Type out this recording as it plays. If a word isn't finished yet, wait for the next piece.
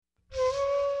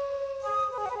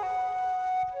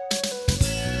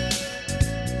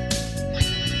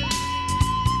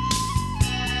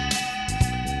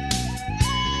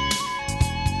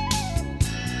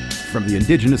from the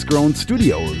Indigenous Grown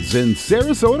Studios in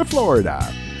Sarasota, Florida.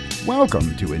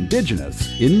 Welcome to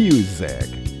Indigenous in Music.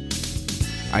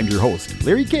 I'm your host,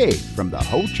 Larry K. from the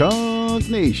Ho-Chunk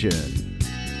Nation.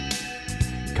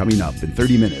 Coming up in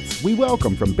 30 minutes, we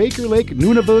welcome from Baker Lake,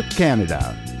 Nunavut,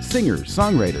 Canada, singer,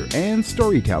 songwriter, and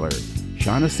storyteller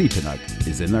Shauna Setonuk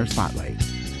is in our spotlight.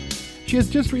 She has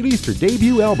just released her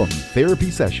debut album,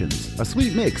 Therapy Sessions, a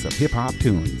sweet mix of hip-hop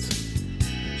tunes.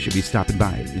 She'll be stopping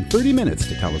by in 30 minutes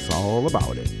to tell us all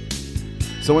about it.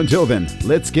 So until then,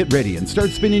 let's get ready and start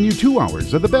spinning you 2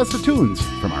 hours of the best of tunes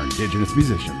from our Indigenous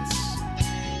musicians.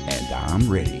 And I'm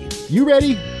ready. You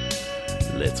ready?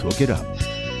 Let's hook it up.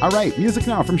 All right, music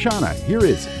now from Shauna. Here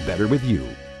is Better With You.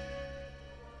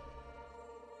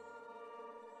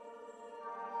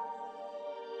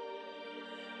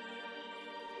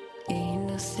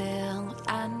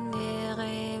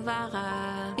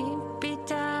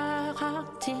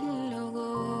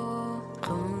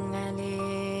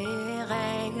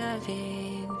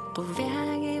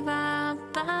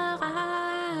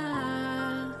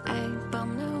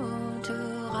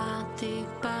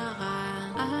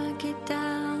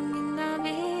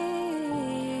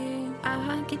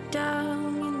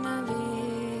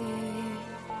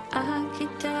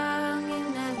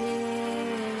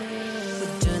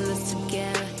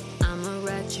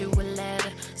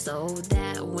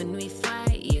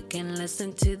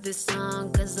 Listen to this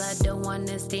song, cause I don't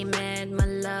wanna stay mad. My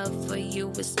love for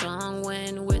you is strong.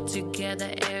 When we're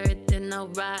together, everything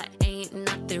alright, ain't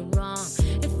nothing wrong.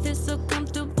 It feels so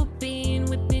comfortable being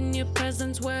within your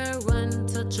presence. We're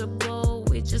untouchable,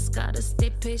 we just gotta stay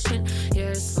patient.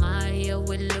 Your smile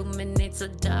illuminates a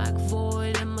dark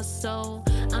void in my soul.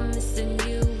 I'm missing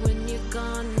you when you're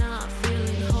gone, not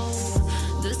feeling whole.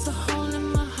 There's a hole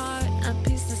in my heart, a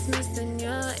piece that's missing.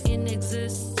 You're in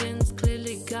existence,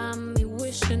 clearly got me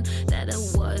wishing that I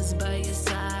was by your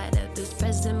side at this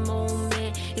present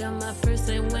moment. You're my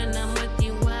person, when I'm with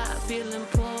you I feel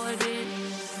important.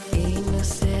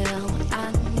 Innocent,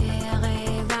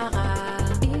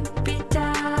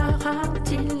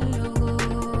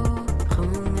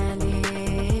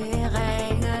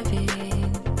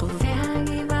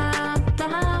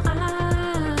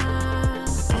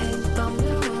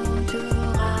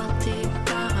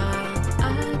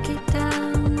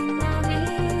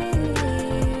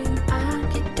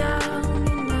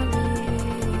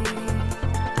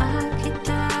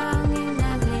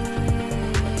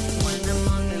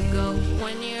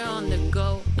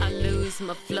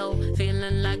 my flow,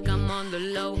 feeling like I'm on the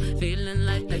low, feeling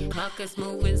like the clock is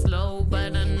moving slow,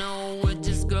 but I know we're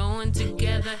just growing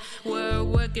together. We're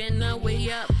working our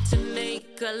way up to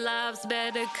make our lives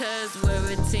better, cause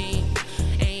we're a team.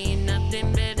 Ain't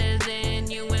nothing better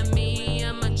than you and me.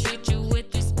 I'ma treat you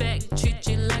with respect, treat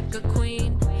you like a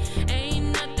queen.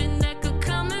 Ain't nothing that could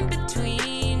come in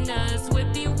between us.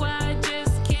 With you I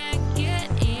just can't get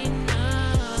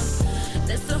enough.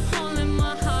 There's a hole in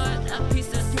my heart, a piece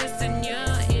that's missing.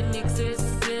 You're in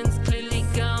existence, clearly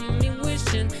got me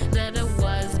wishing that I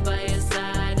was by your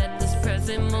side at this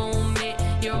present moment.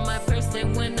 You're my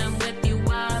person, when I'm with you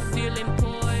I feel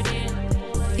important.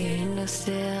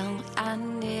 Innocent,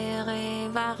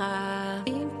 anirevara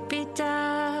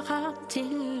ipitara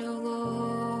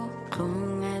tilugo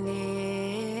kung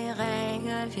aniregavin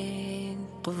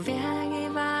kuvyagi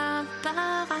para.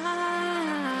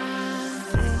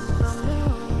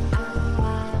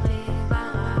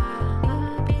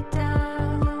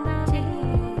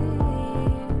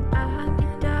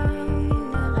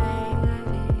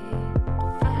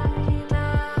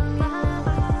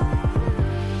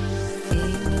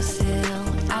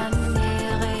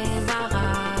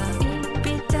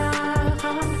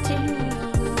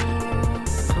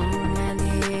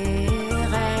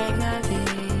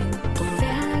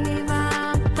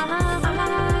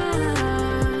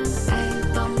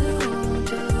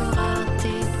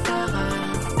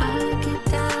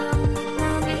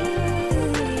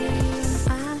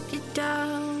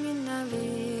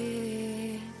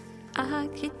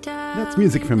 That's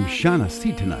music from Shauna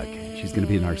Setonuk. She's going to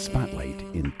be in our spotlight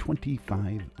in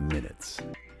 25 minutes.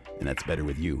 And that's Better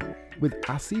With You with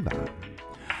Asiva.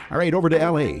 All right, over to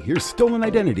LA. Here's Stolen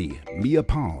Identity, Mia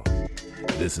Paul.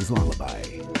 This is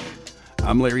Lullaby.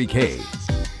 I'm Larry K.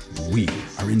 We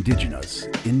are Indigenous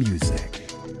in Music.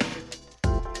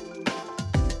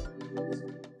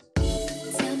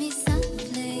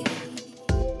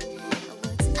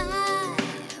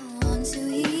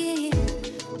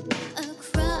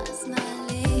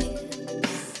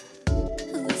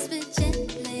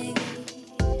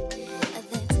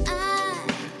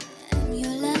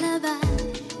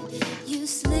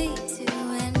 Sleep to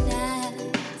and night.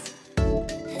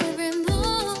 Every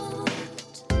move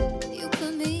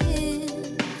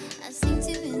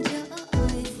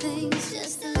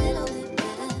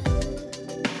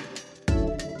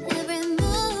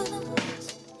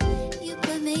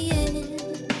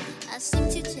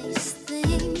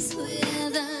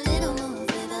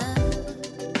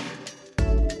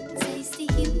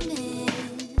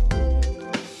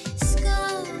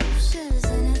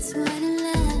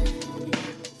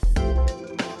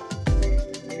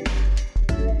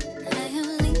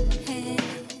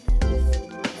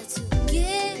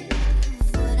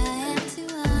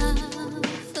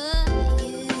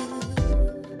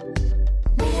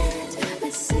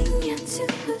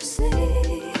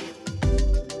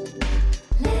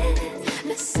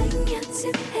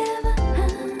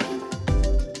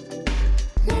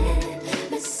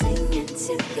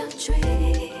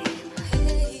dream.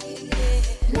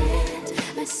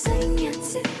 Let me sing you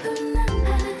tonight.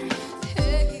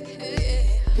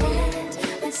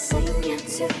 Let me sing you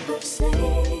to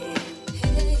sleep.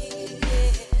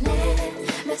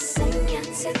 Let me sing you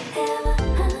to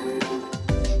heaven.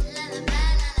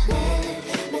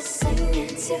 Let me sing you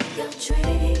to your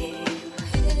dream.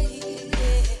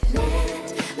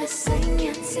 Let me sing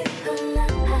you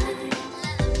tonight.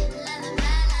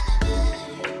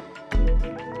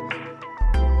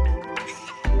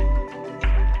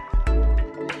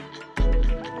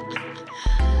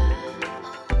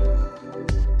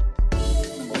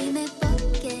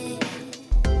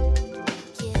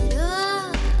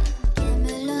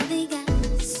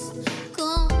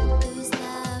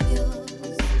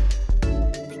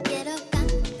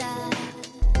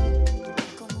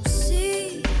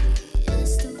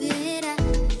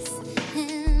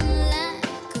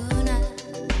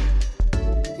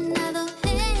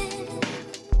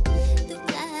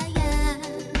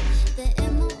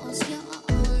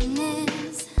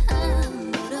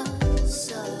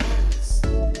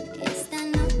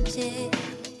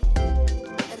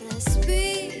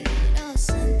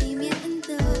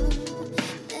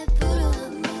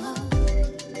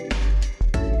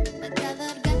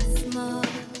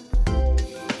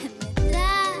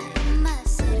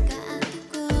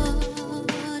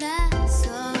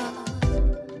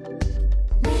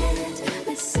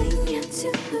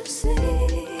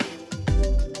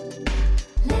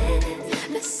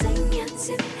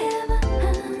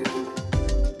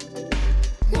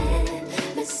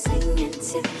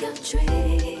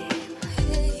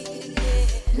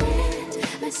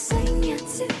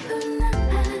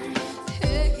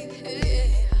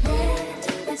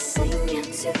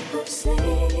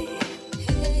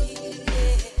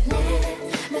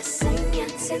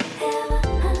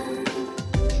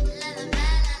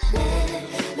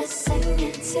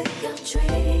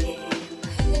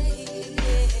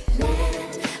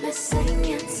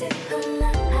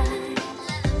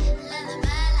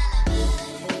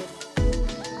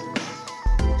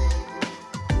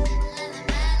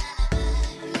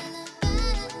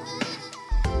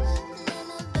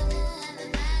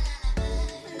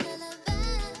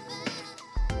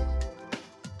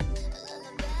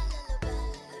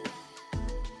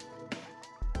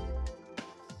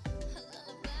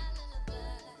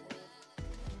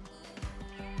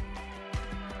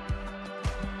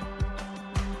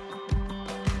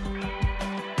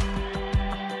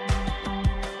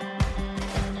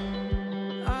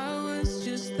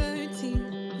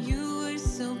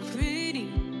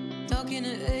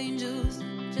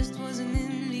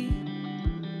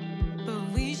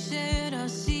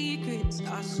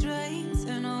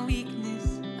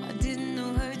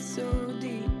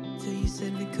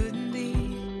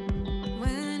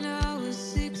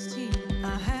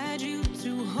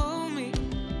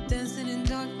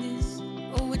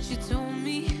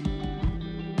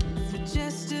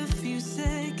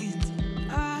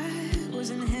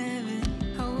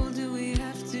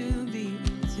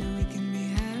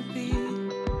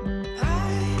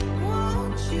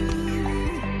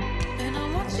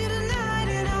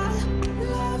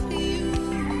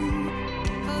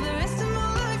 For the rest of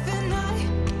my life, and I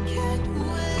can't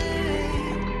wait.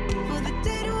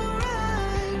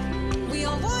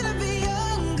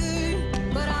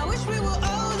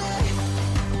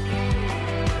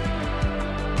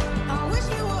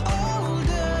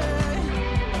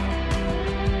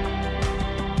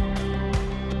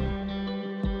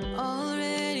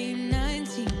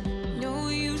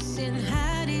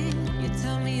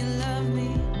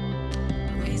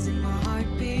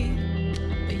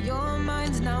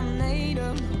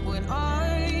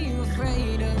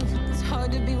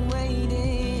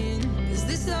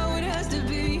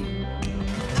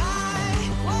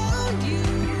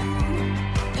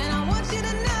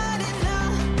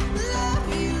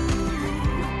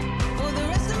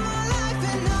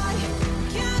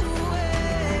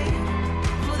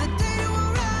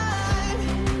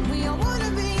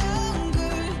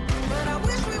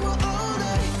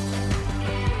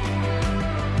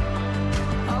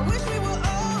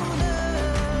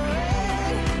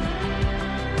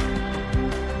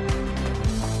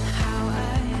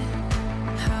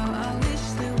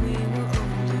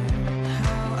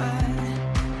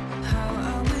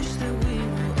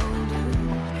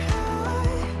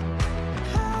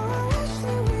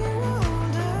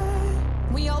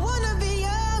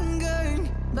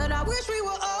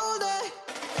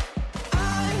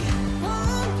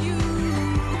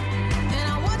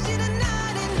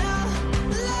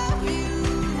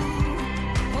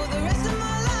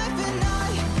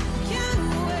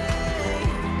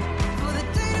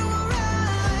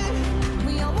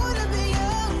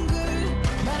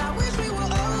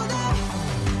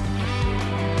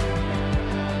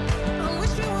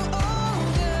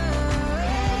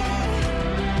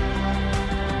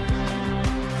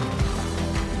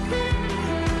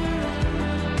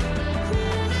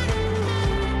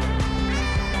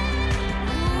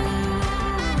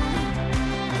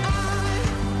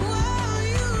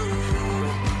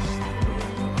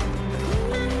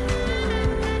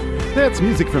 That's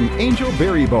music from Angel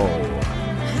Berrybow.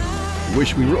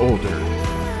 Wish we were older.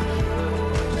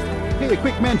 Hey, a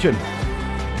quick mention.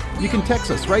 You can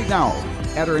text us right now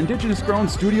at our Indigenous Grown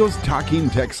Studios talking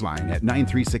text line at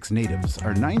 936-NATIVES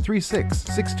or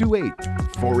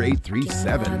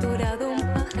 936-628-4837. Adorado un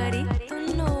pajarito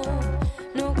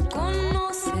no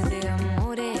conoce de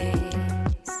amores.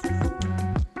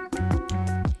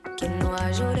 Quien no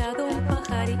ha llorado un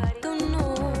pajarito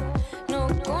no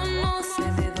conoce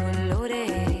de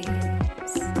dolores.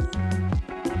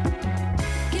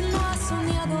 Quien no ha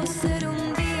soñado ser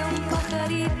un día un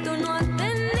pajarito no ha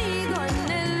tenido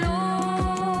anhelos.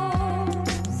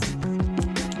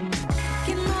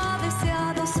 Quien no ha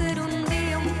deseado ser un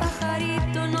día un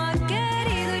pajarito no ha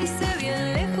querido irse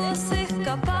bien lejos,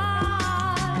 escapar.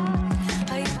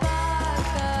 Ay,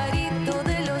 pajarito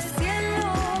de los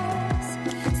cielos,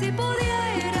 si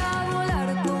pudiera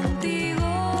volar contigo.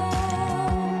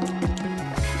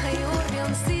 Ay,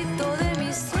 gorrioncito de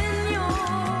mis sueños,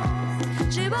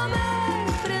 llévame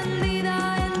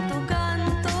prendida en tu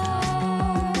canto.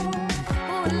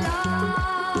 Volar,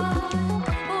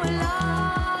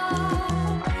 volar,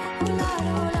 volar,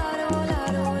 volar,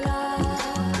 volar, volar.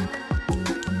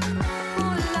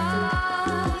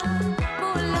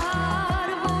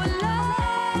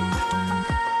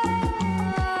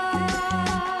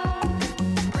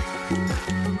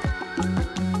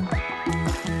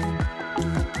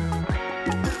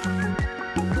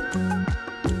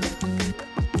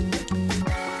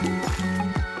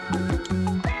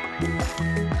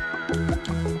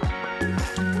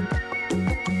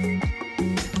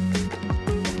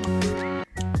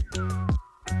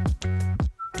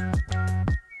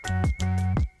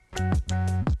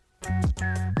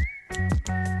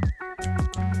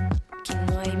 Quien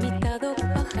no ha imitado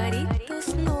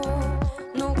pajaritos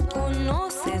no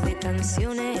conoce de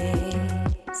canciones.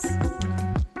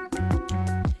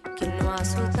 Quien no ha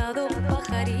soltado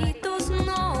pajaritos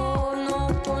no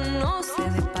conoce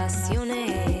de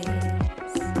pasiones.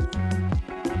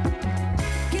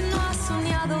 Quien no ha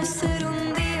soñado ser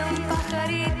un día un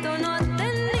pajarito no ha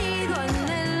tenido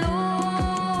anhelos.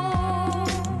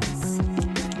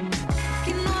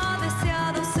 Quien no ha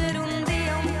deseado ser un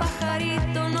día un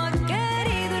pajarito no ha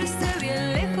querido irse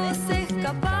bien lejos,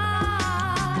 escapar.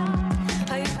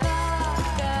 Ay,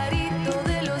 pajarito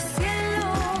de los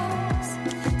cielos,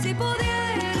 si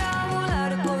pudiera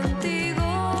volar contigo.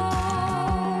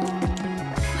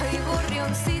 Ay,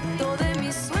 gorrioncito de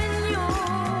mis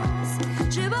sueños,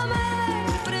 llévame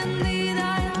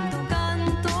prendida en tu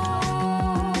canto.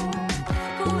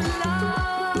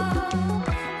 Volar,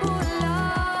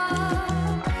 volar,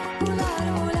 volar,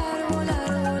 volar,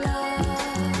 volar, volar.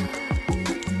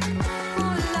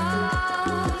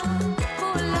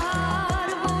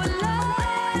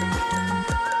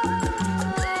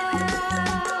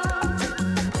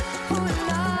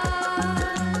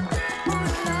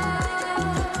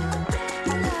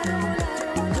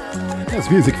 That's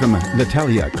music from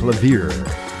Natalia Clavier.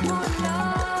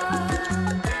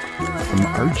 From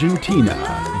Argentina,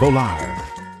 Volar.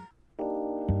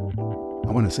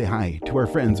 I want to say hi to our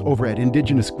friends over at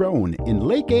Indigenous Grown in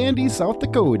Lake Andy, South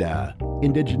Dakota.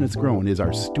 Indigenous Grown is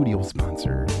our studio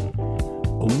sponsor.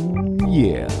 Oh,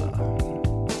 yeah.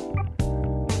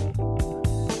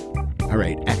 All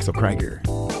right, Axel Krieger,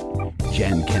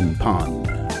 Jan Ken Pon.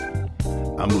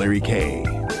 I'm Larry K.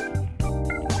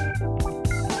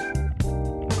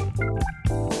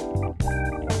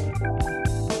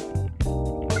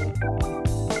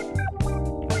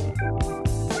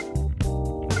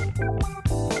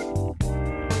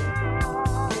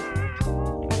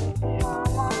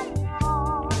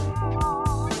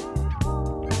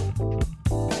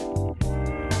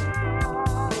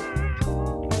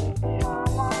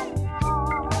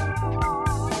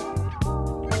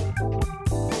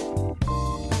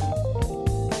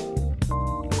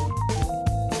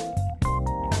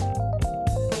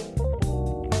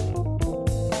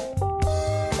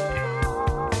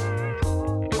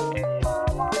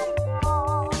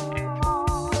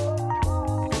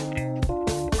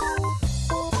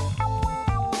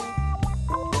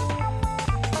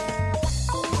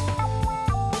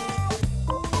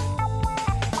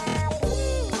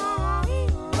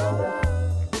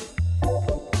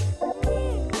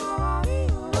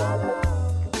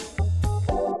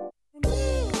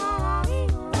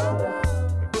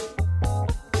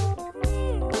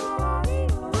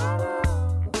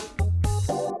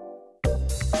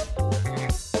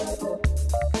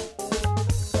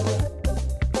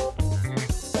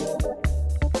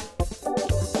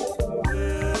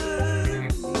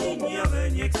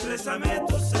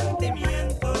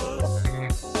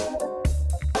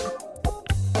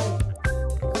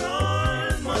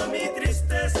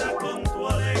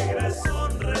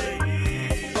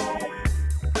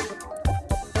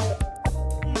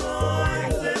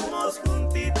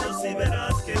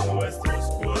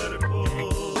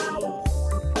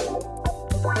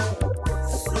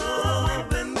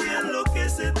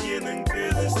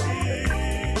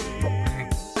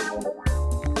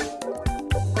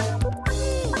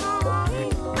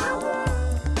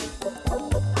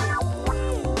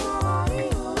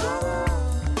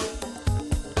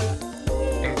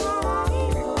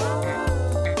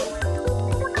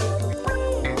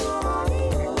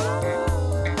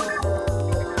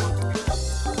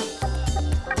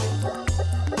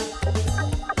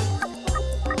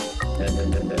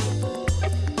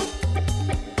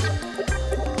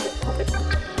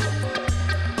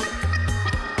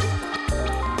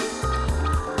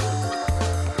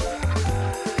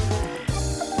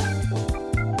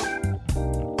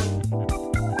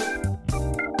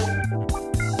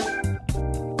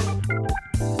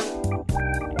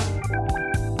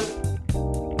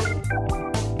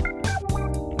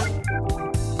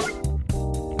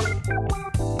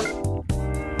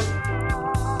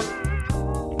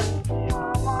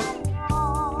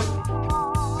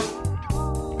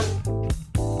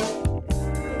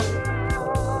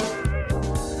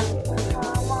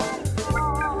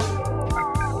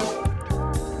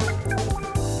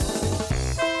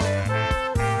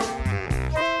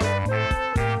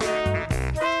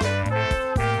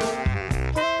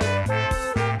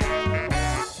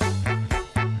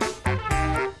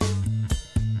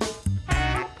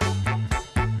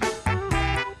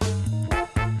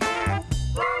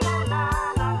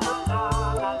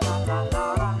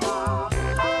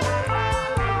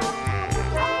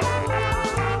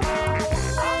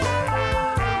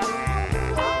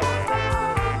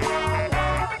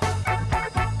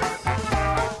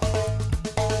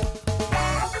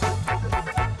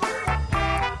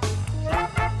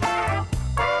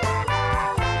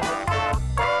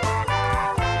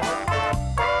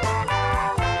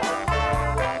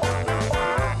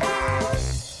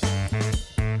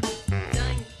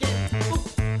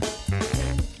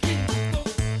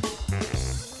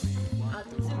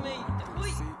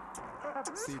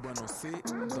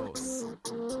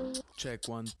 Check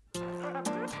one.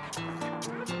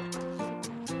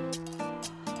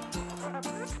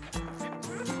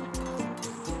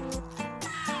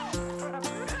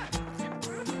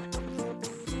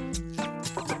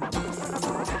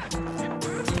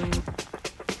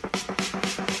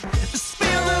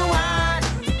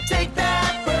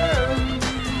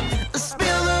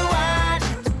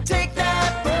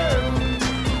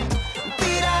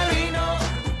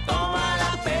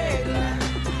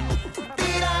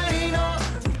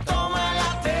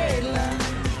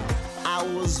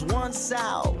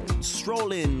 Out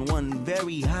strolling one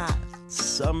very hot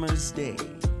summer's day,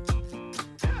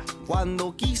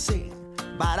 cuando quise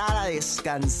parar a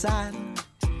descansar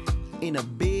in a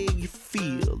big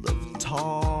field of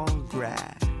tall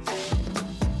grass.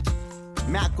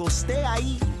 Me acosté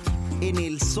ahí en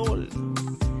el sol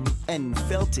and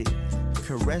felt it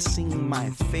caressing my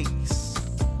face.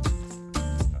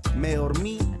 Me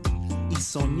dormí y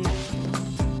soñé.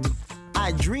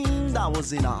 I dreamed I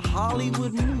was in a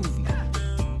Hollywood movie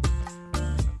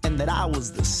and that I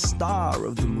was the star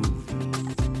of the movie.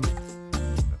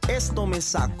 Esto me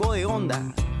sacó de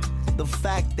onda, the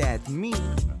fact that me,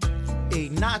 a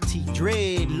naughty,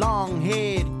 dread,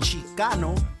 long-haired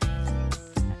Chicano,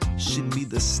 should be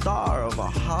the star of a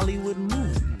Hollywood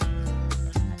movie.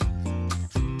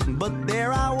 But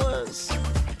there I was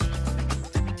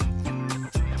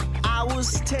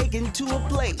taken to a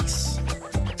place,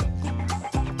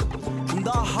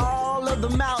 the Hall of the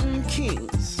Mountain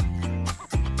Kings.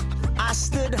 I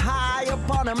stood high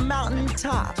upon a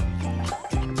mountaintop,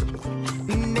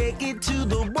 naked to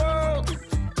the world,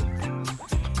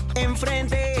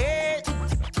 enfrente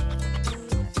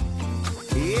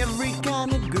every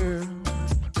kind of girl.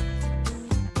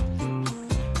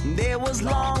 There was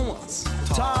long ones,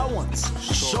 tall ones,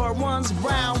 short ones,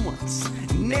 brown ones,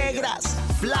 negras,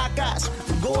 flacas,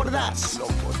 gordas,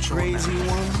 crazy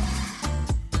ones.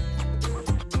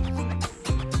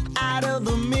 Out of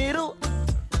the middle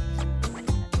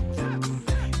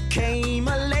came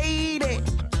a lady.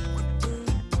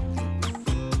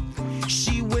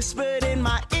 She whispered in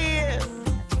my ear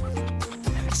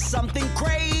something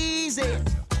crazy.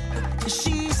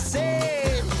 She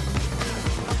said,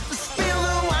 spill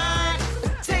the wine,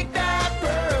 take that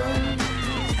burn.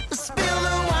 Spill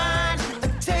the wine,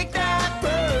 take that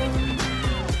burn.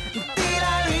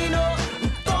 Tira vino,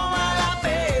 toma la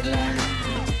perla.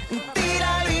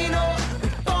 Tira vino,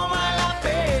 toma la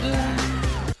perla.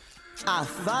 I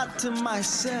thought to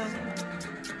myself,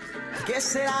 ¿qué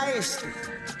será esto?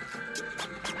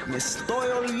 ¿Me estoy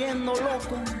volviendo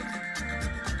loco?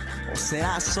 ¿O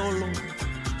será solo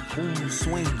un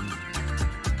sueño?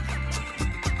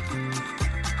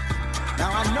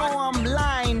 Now I know I'm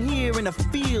lying here in a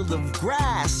field of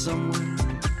grass somewhere,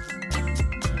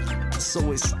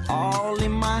 so it's all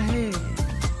in my head.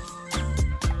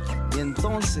 Y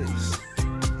entonces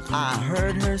I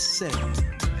heard her say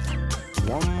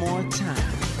one more time,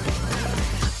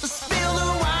 spill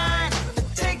the wine,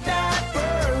 take that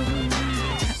burn.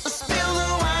 Spill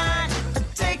the wine,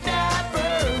 take that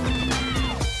burn.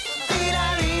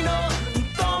 Tira vino,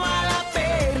 toma la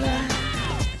perla.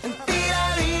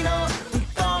 Tira vino,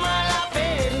 toma la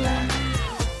perla.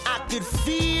 I could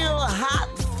feel hot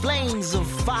flames of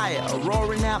fire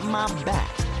roaring out my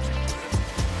back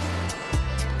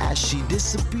as she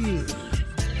disappeared.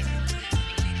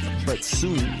 But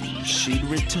soon she'd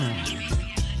return.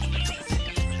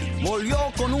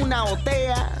 Volvió con una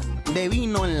botella de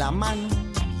vino en la mano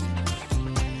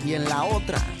y en la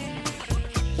otra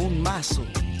un vaso.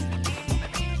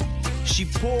 She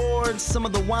poured some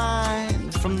of the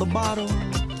wine from the bottle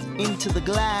into the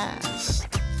glass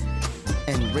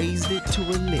and raised it to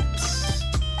her lips.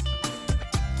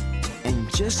 And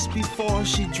just before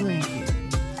she drank it,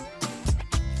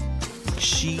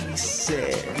 she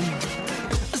said,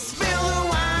 spill the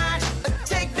wine,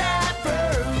 take that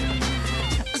burn.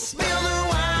 Spill the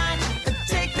wine,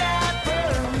 take that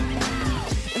burn.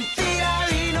 Tira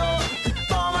vino,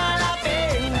 toma la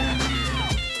perla.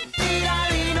 Tira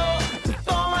vino,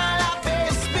 toma la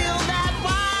perla. Spill that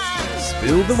wine.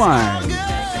 Spill the wine.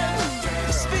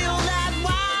 Spill that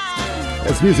wine.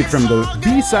 That's music from the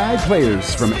B-Side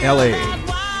Players from LA.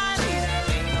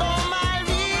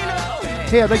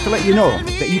 Hey, I'd like to let you know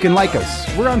that you can like us.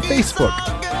 We're on Facebook.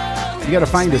 You gotta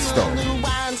find us though.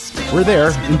 We're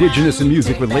there, Indigenous in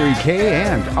Music with Larry K,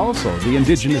 and also the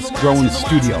Indigenous Grown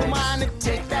Studios.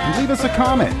 And leave us a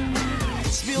comment.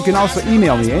 You can also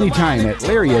email me anytime at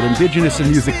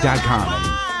larry@indigenousinmusic.com.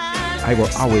 I will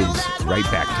always write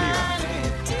back to you.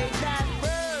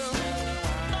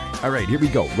 All right, here we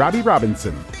go. Robbie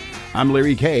Robinson. I'm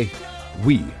Larry K.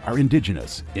 We are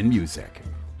Indigenous in Music.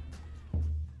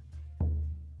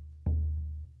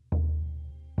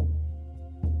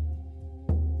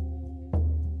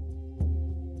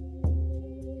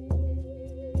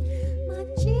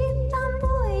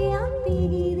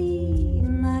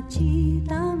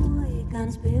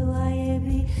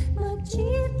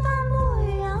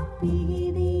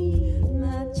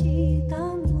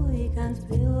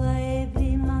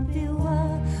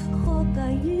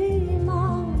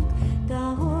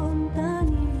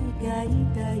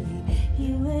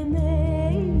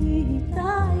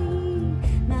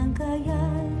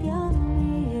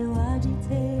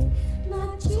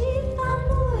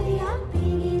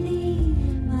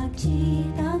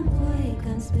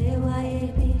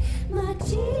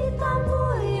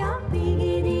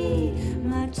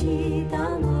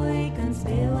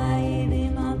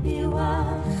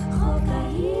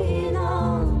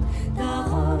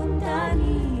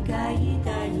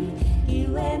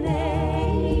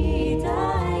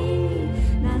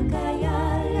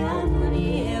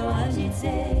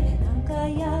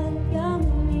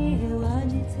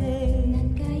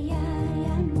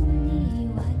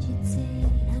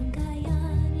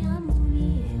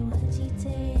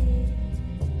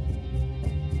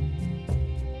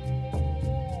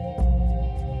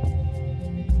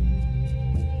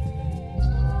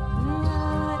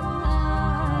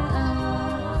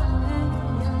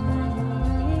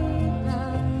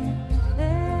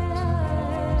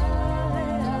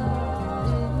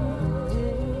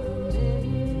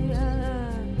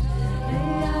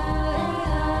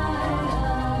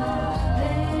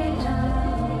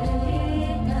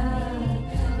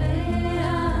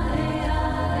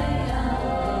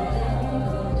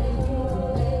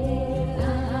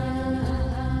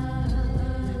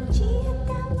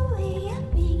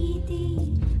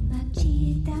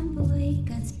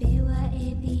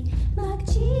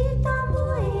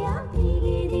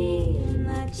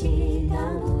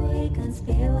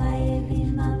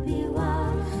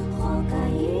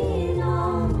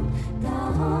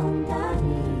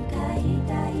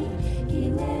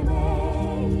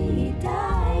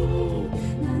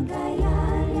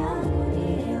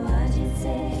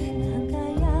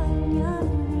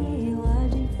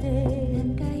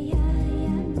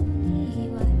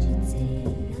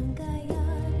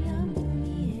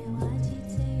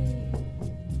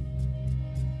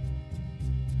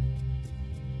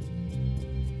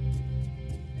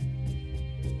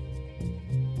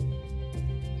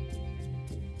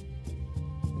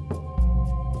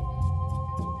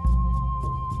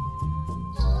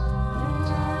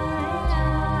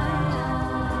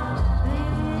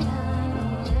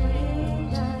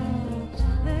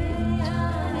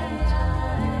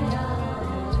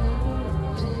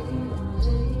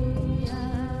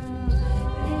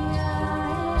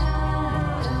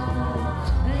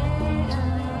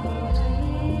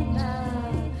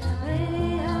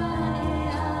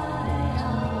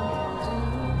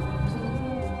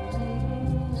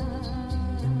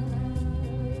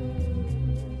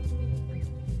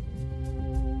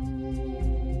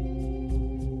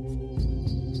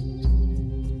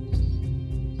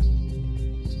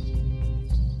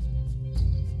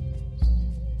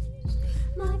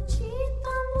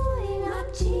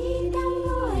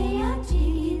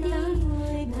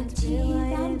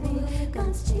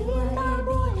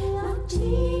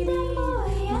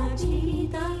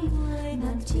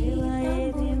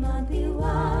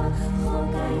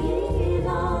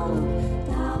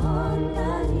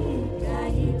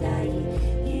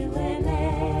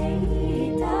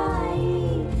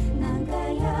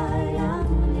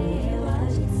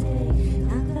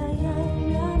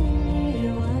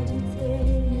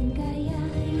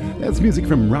 That's music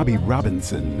from Robbie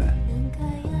Robinson,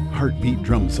 Heartbeat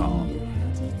Drum Song.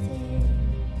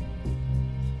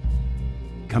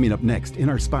 Coming up next in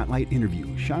our Spotlight interview,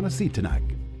 Shauna Sitanak.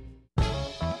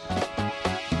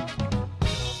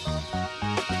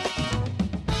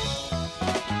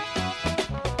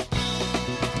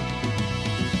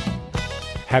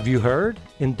 Have you heard?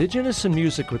 Indigenous in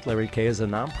Music with Larry K is a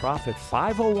nonprofit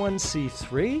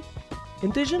 501c3.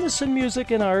 Indigenous in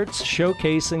Music and Arts,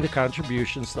 showcasing the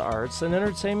contributions to arts and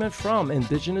entertainment from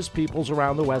Indigenous peoples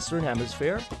around the Western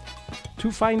Hemisphere. To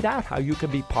find out how you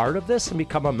can be part of this and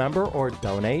become a member or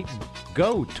donate,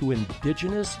 go to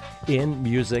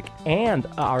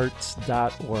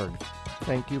indigenousinmusicandarts.org.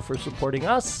 Thank you for supporting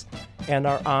us and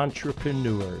our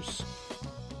entrepreneurs.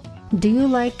 Do you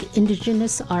like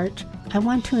Indigenous art? I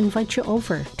want to invite you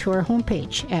over to our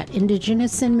homepage at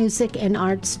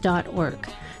indigenousinmusicandarts.org.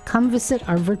 Come visit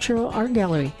our virtual art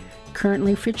gallery,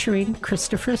 currently featuring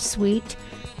Christopher Sweet,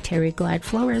 Terry Glad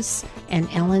Flores, and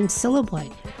Ellen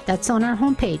Syllaboy. That's on our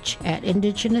homepage at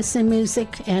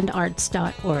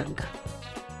indigenousinmusicandarts.org.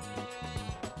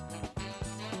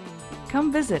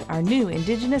 Come visit our new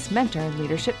Indigenous Mentor and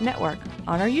Leadership Network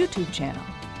on our YouTube channel.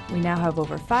 We now have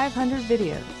over 500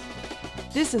 videos.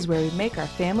 This is where we make our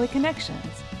family connections,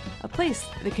 a place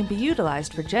that can be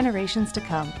utilized for generations to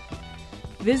come.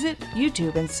 Visit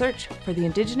YouTube and search for the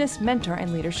Indigenous Mentor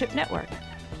and Leadership Network.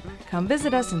 Come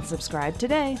visit us and subscribe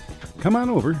today. Come on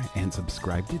over and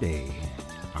subscribe today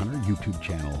on our YouTube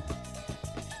channel.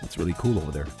 It's really cool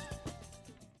over there.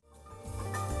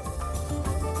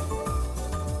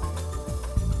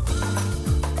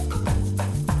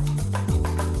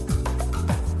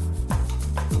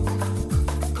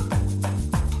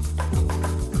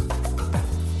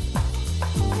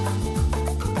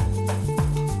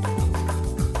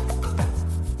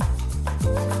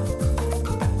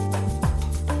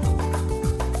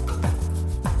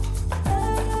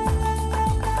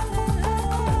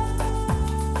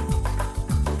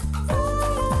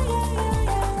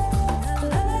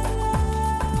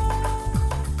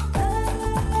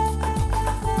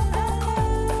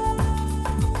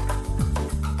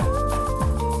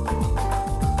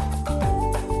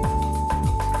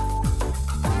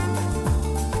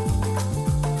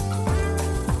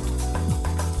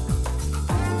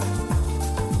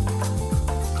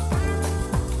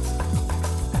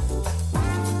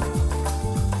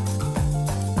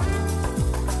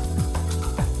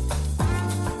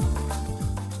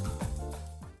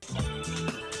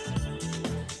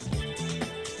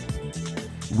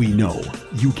 We know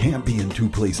you can't be in two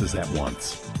places at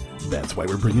once. That's why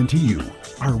we're bringing to you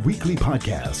our weekly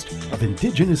podcast of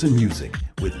Indigenous in Music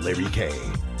with Larry K.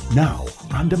 Now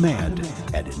on demand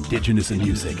at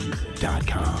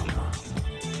indigenousinmusic.com.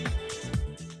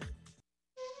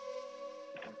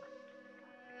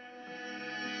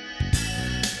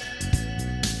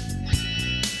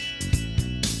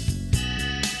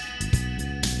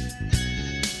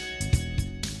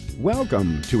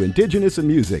 Welcome to Indigenous in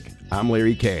Music. I'm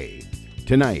Larry K.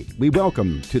 Tonight, we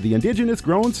welcome to the Indigenous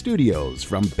Grown Studios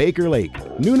from Baker Lake,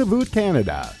 Nunavut,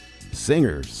 Canada.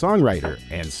 Singer, songwriter,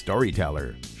 and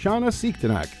storyteller Shauna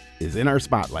Seektanuk is in our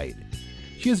spotlight.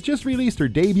 She has just released her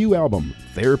debut album,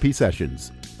 Therapy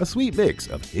Sessions, a sweet mix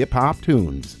of hip-hop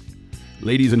tunes.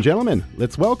 Ladies and gentlemen,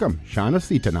 let's welcome Shauna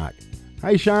Seektanuk.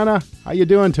 Hi, Shauna. How you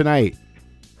doing tonight?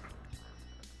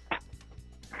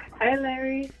 Hi,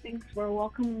 Larry. Thanks for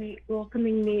welcoming me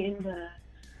in the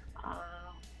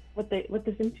with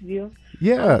this interview.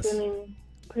 Yes. I'm feeling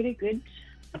pretty good.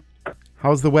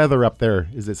 How's the weather up there?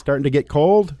 Is it starting to get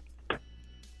cold?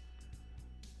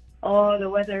 Oh, the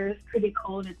weather is pretty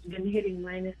cold. It's been hitting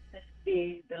minus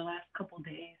 50 the last couple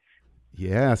days.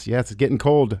 Yes, it's getting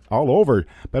cold all over.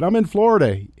 But I'm in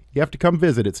Florida. You have to come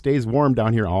visit. It stays warm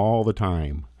down here all the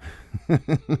time.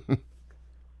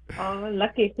 Oh,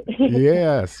 lucky.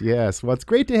 Yes. Well, it's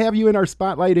great to have you in our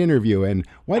Spotlight interview. And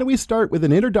why don't we start with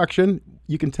an introduction?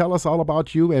 You can tell us all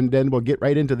about you, and then we'll get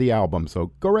right into the album.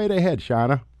 So go right ahead,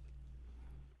 Shauna.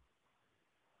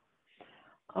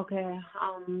 Okay.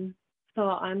 So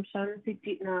I'm Shauna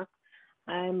Seektanuk.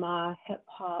 I'm a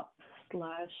hip-hop /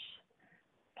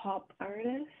 pop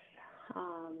artist.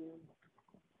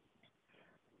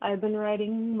 I've been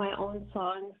writing my own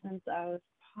songs since I was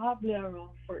probably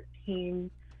around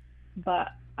 14. But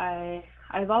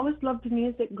I've always loved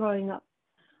music growing up.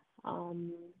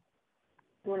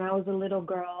 When I was a little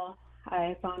girl,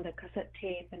 I found a cassette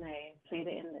tape and I played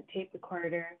it in the tape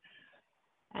recorder.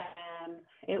 And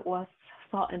it was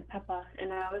Salt and Pepper,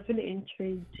 and I was really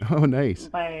intrigued Oh, nice.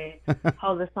 by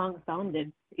how the song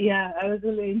sounded. Yeah, I was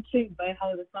really intrigued by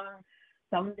how the song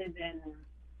sounded, and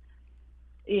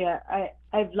yeah,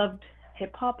 I've loved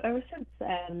hip hop ever since.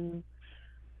 And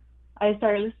I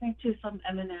started listening to some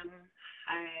Eminem.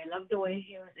 I loved the way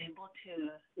he was able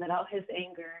to let out his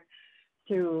anger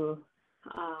through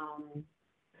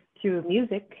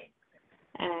music,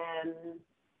 and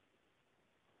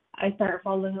I started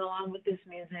following along with this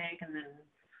music, and then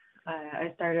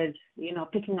I started,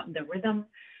 picking up the rhythm,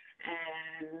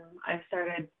 and I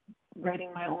started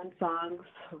writing my own songs,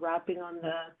 rapping on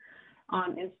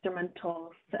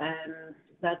instrumentals, and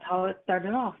that's how it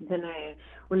started off. Then I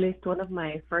released one of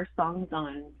my first songs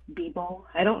on Bebo.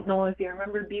 I don't know if you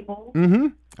remember Bebo. Mm-hmm.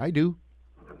 I do.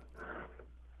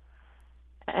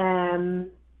 And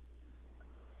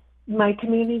my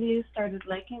community started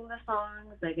liking the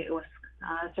songs. Like, it was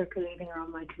circulating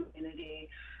around my community.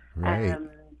 Right.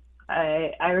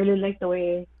 I really liked the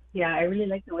way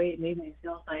it made me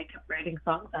feel. So I kept writing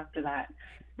songs after that.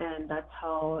 And that's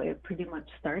how it pretty much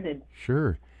started.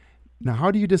 Sure. Now,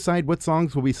 how do you decide what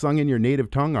songs will be sung in your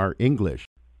native tongue or English?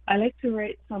 I like to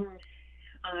write some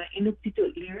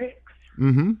Inuktitut lyrics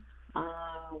Mm-hmm.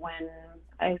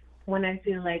 when I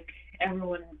feel like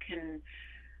everyone can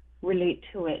relate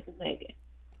to it. Like,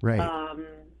 Right.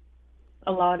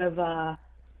 a lot of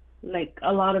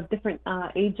different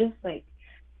ages, like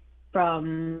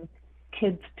from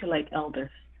kids to like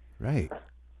elders. Right.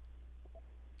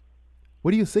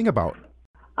 What do you sing about?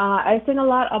 I sing a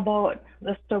lot about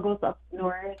the struggles up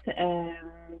north, and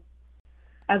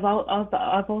I've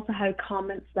also had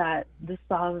comments that the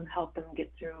song helped them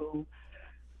get through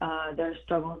their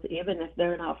struggles, even if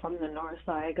they're not from the north.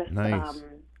 So I guess Nice.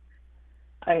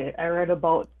 I read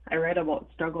about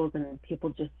struggles and people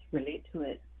just relate to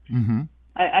it. Mm-hmm.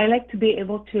 I like to be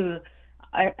able to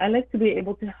I like to be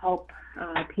able to help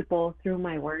people through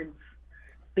my words,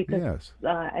 because Yes.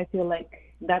 I feel like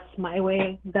that's my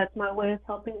way of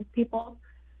helping people,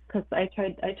 because I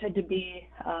tried to be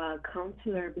a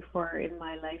counselor before in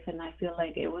my life, and I feel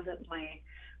like it wasn't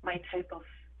my type of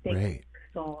thing. Right.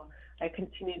 So I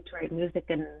continued to write music,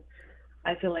 and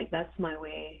I feel like that's my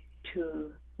way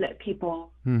to let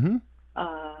people Mm-hmm.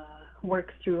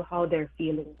 work through how they're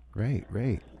feeling. Right,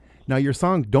 right. Now your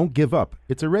song Don't Give Up.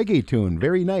 It's a reggae tune.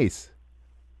 Very nice.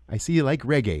 I see you like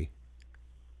reggae.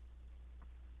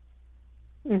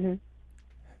 Hmm.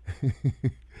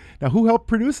 Now who helped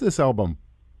produce this album?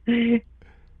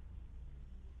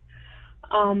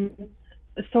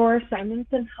 Thor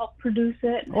Simonson helped produce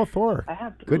it. Oh, Thor. I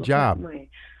have to Good look job. at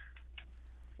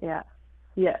yeah.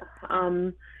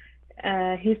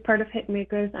 He's part of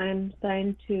Hitmakers. I'm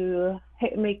signed to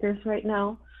Hitmakers right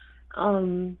now.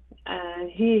 And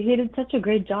he did such a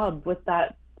great job with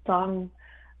that song,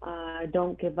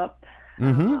 Don't Give Up,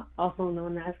 Mm-hmm. also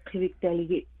known as Kivik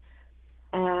Delegate.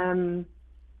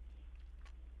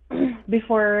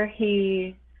 Before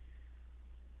he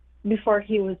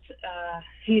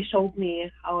showed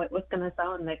me how it was gonna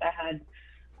sound, like I had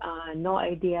no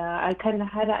idea. I kind of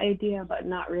had an idea, but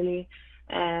not really.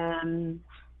 And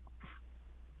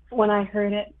when I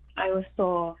heard it, I was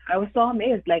so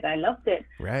amazed. Like, I loved it.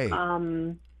 Right.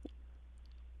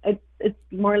 It's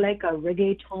more like a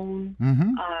reggaeton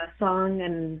Mm-hmm. song,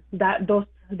 and that those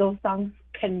songs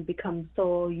can become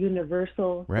so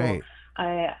universal. Right. So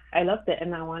I loved it,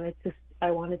 and I wanted to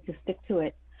stick to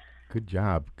it. Good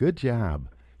job. Good job.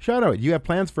 Shout out. You have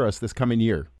plans for us this coming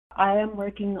year. I am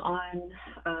working on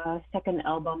a second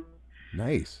album.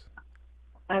 Nice.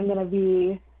 I'm gonna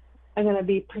be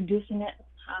producing it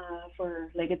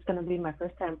for, like, it's gonna be my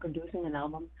first time producing an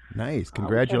album. Nice. Which I'm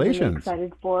Congratulations. really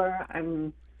excited for.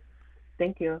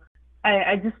 Thank you.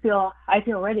 I just feel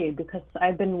ready, because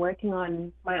I've been working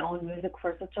on my own music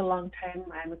for such a long time.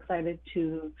 I'm excited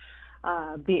to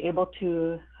be able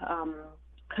to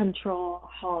control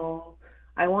how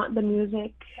I want the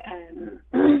music, and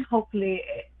hopefully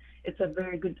it's a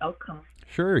very good outcome.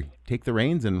 Sure. Take the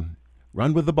reins and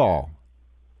run with the ball.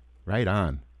 Right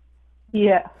on.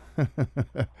 Yeah.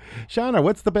 Shauna,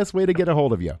 what's the best way to get a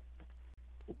hold of you?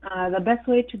 The best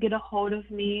way to get a hold of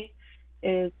me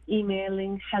is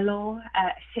emailing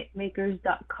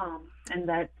hello@hitmakers.com, and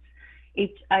that's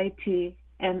HITMAKERZ.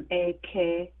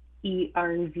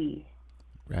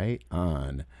 Right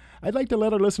on. I'd like to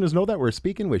let our listeners know that we're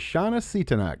speaking with Shauna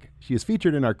Sitanak. She is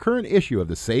featured in our current issue of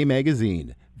the Say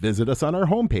magazine. Visit us on our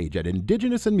homepage at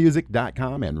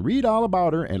indigenousinmusic.com and read all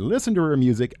about her and listen to her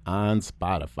music on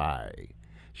Spotify.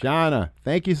 Shauna,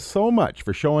 thank you so much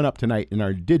for showing up tonight in our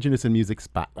Indigenous in Music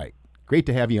Spotlight. Great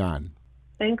to have you on.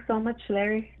 Thanks so much,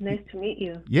 Larry. Nice to meet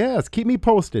you. Yes, keep me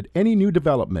posted. Any new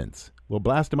developments, we'll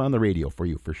blast them on the radio for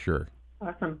you for sure.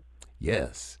 Awesome.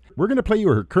 Yes. We're going to play you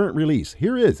her current release.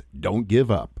 Here is Don't Give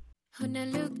Up. My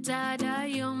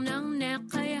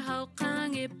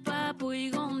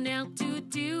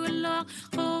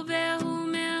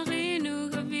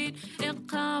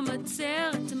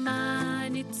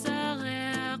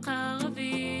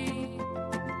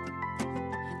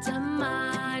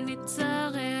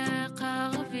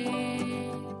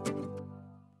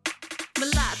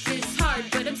life is hard,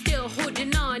 but I'm still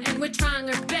holding on, and we're trying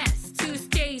our best to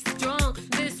stay strong.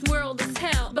 This world is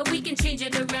hell, but we can change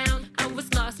it around. I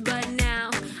was lost, but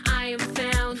now I am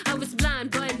found. I was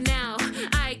blind, but now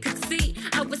I could see.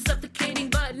 I was suffocating,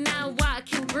 but now I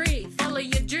can breathe. Follow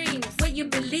your dreams, what you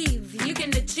believe you can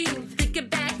achieve. Think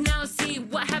it back now, see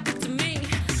what happened to me.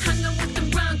 Hung out with the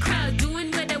wrong crowd,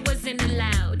 doing what I wasn't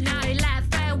allowed. Now I laugh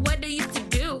at what I used to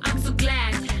do. I'm so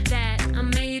glad that I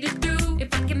made it through.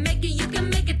 If I can make it, you can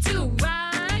make it too,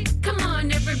 right? Come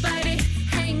on, everybody,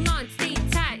 hang on, stay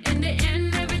tight. In the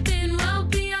end, everything will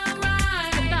be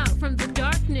alright. Step out from the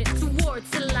darkness towards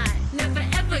the light. Never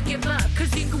ever give up,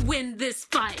 cause you can win this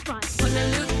fight. When I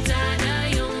look down,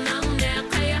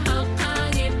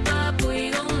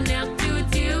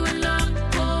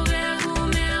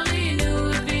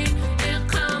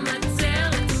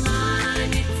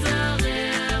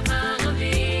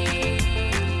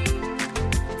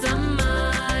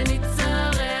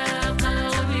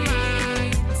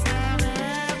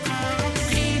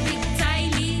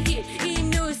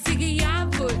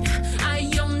 I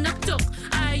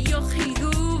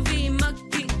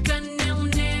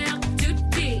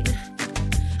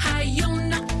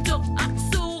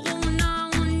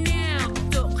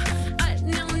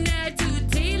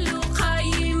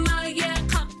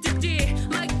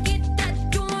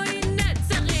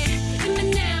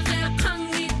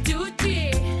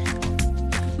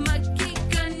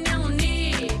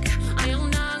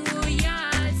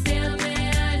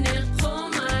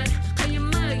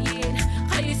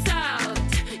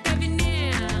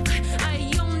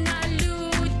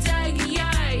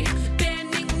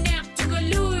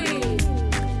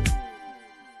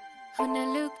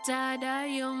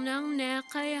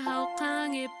kaya hao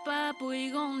kang e pa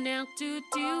bui gong nek tu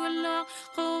tu alok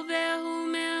ko ve hu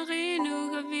meri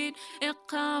nu gavit e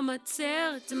kamat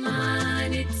ser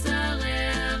tman it sare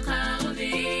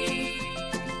kharvi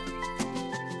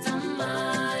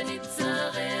tman it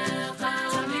sare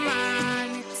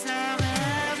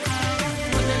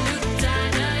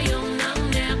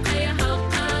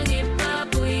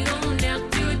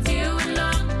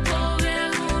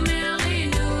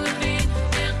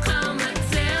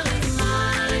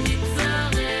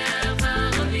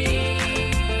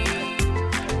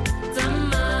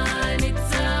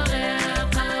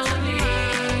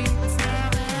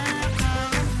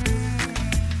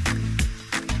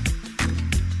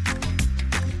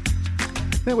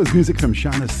That was music from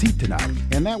Shauna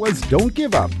Seatonat, and that was Don't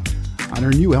Give Up on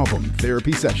her new album,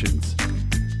 Therapy Sessions.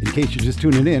 In case you're just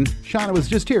tuning in, Shauna was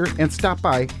just here and stopped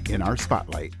by in our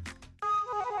spotlight.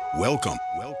 Welcome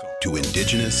to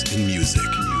Indigenous in Music.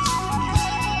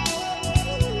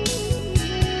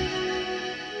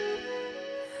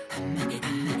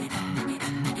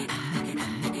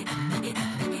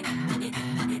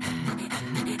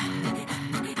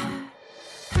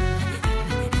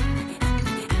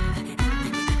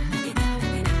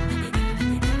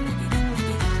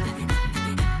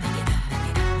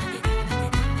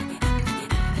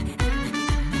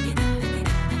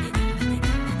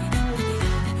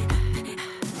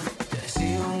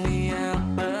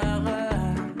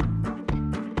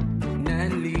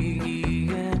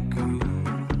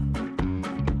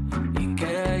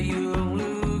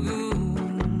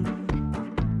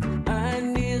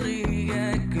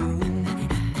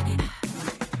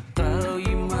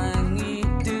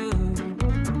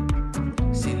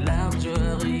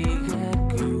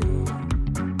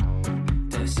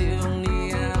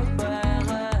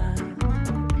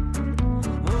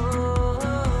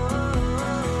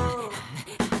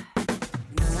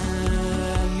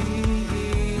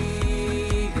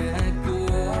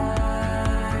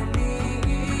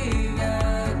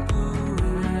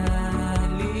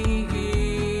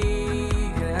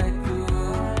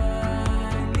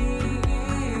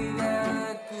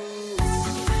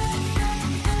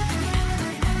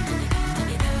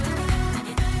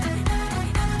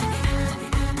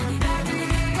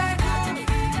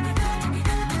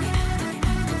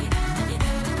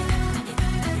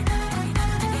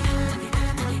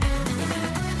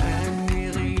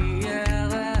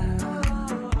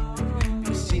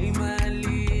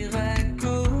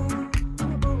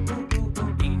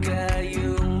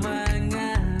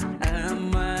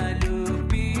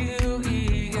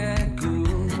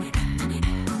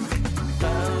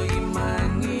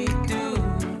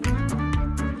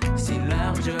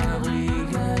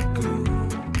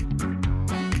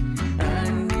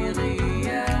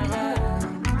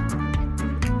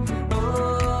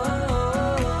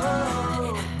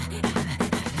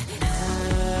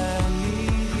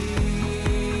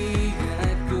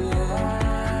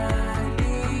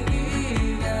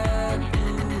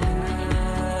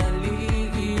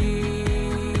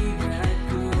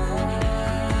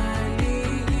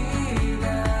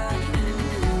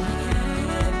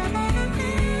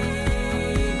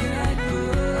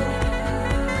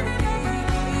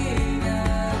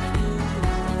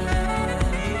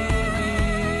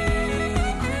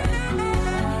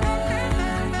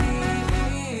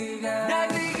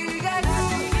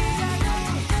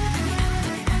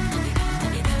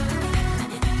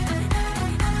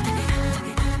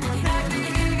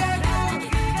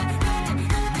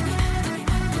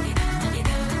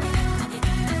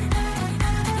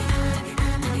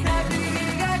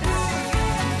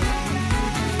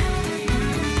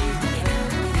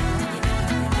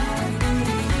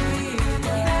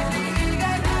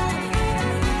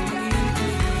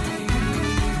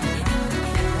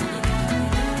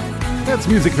 That's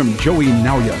music from Joey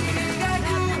Nauyuk,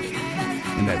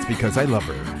 and that's because I love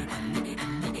her.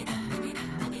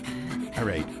 All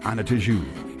right, Anna Tiju.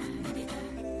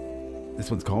 This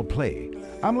one's called Play.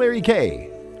 I'm Larry K.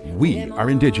 We are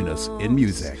Indigenous in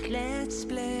Music. Let's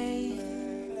play.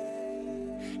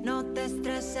 No te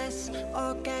estreses,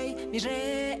 ok, mi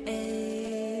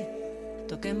rey.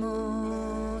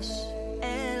 Toquemos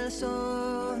el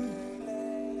son.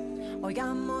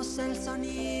 Oigamos el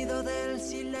sonido del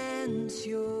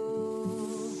silencio.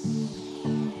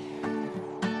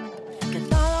 Que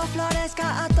todo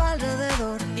florezca a tu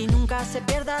alrededor y nunca se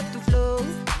pierda tu flow.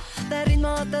 De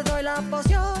ritmo te doy la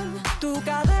poción, tu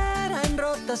cadera en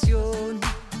rotación.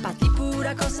 Pa' ti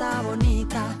pura cosa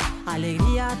bonita,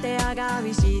 alegría te haga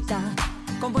visita.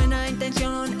 Con buena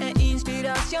intención e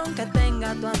inspiración que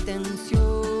tenga tu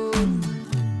atención.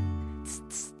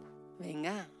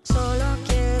 Venga. Solo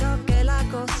quiero que la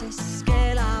goces, que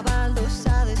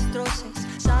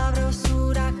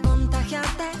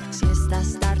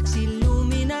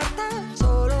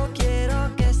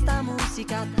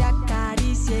música te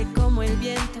acaricie como el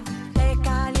viento, te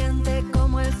caliente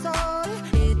como el sol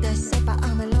y te sepa a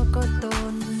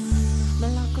melocotón,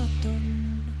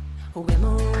 melocotón.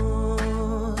 Juguemos,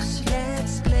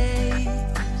 let's play.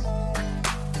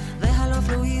 Déjalo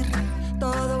fluir,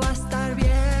 todo va a estar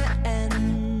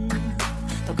bien.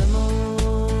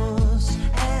 Toquemos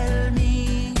el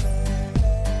mi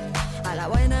a la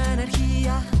buena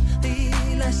energía,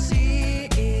 dile sí.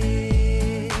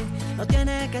 No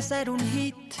tiene que ser un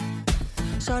hit,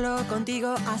 solo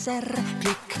contigo hacer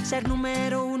clic. Ser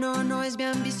número uno no es mi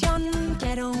ambición,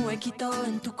 quiero un huequito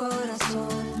en tu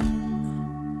corazón.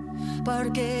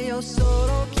 Porque yo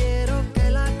solo quiero que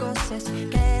la goces,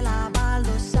 que la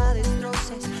baldosa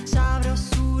destroces,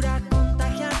 sabrosura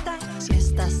contagiarte, si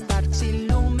estás darks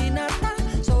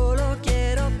iluminarte. Solo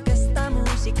quiero que esta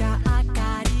música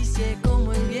acaricie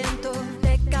como el viento,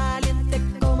 te caliente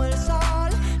como el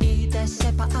sol y te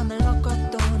sepa a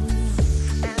melocotón,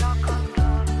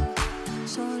 melocotón.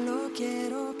 Solo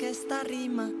quiero que esta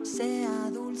rima sea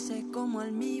dulce como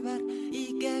almíbar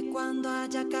y que cuando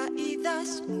haya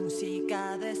caídas,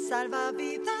 música de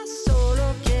salvavidas. Solo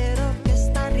quiero que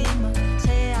esta rima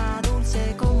sea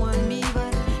dulce como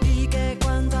almíbar y que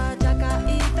cuando haya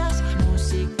caídas,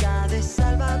 música de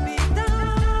salvavidas.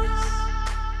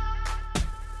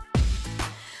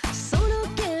 Solo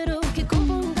quiero que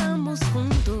compongamos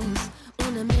juntos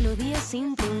una melodía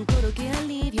simple, un coro que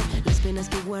alivie las penas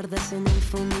que guardas en el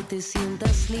fondo y te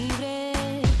sientas libre,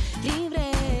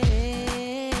 libre.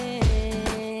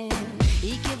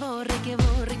 Y que borre, que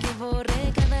borre, que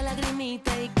borre cada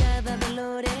lagrimita y cada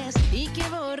dolores. Y que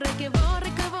borre, que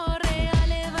borre, que borre a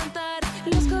levantar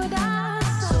los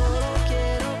corazones. Solo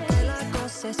quiero que la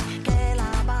goces, que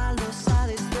la baldosa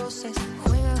destroces.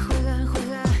 Juega, juega,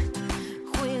 juega,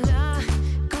 juega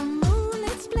como un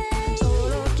let's play.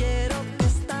 Solo quiero que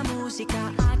esta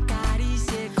música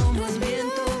acaricie como el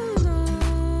viento,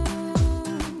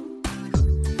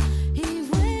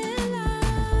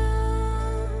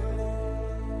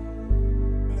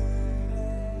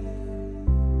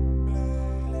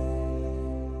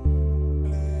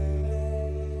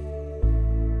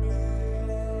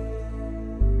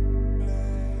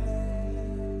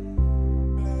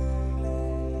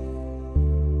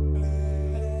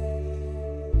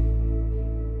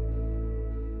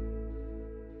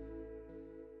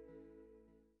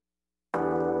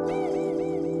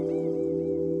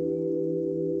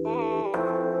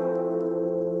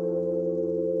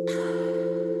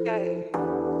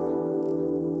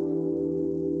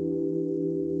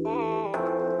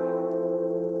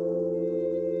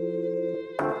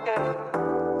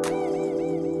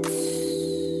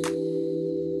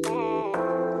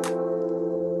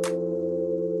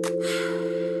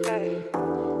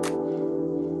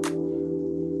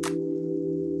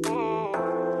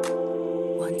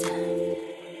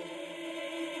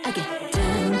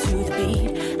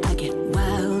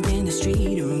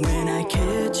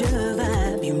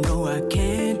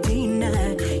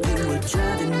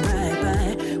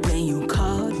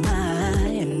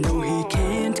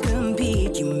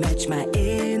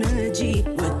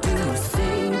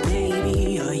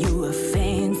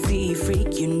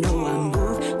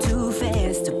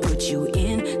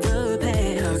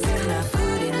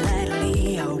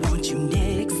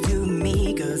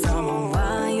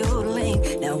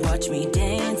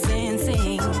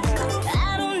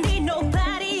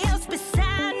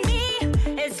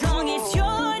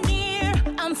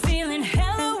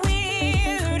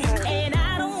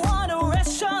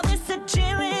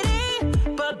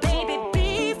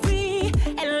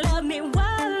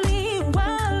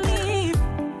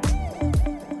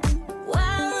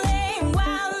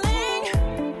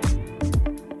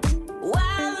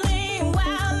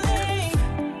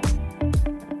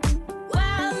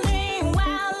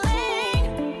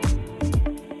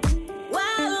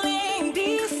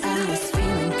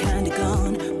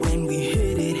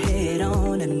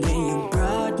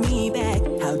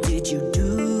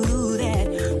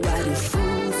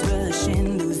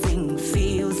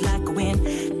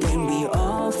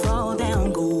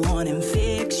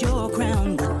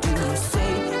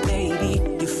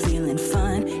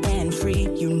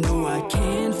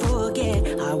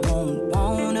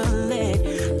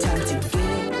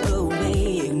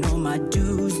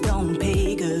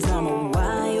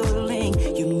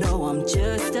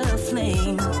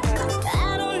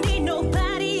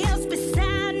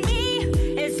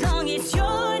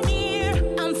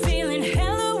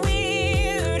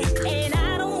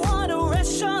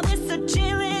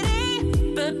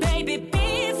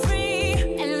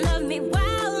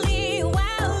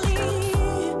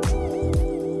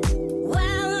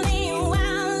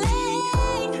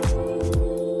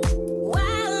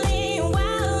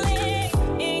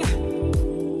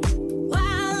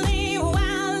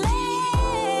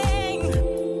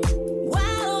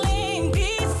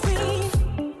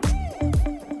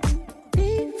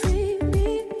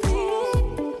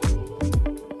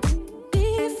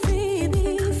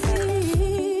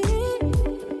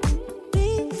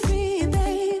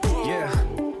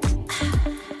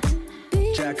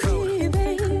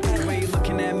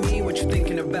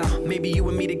 Maybe you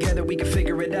and me together, we can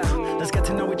figure it out. Let's get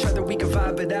to know each other, we can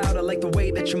vibe it out. I like the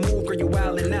way that you move, girl, you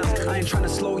wildin' out. I ain't trying to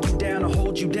slow you down or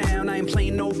hold you down. I ain't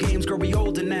playing no games, girl, we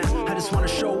older now. I just wanna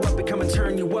show up and come and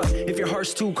turn you up. If your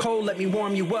heart's too cold, let me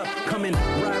warm you up. Come and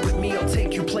ride with me, I'll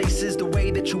take you places. The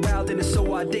way that you wildin' is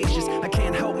so audacious. I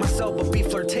can't help myself but be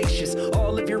flirtatious.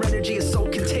 All of your energy is so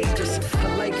contagious.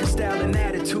 I like your style and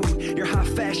attitude. Your high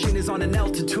fashion is on an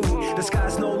altitude. The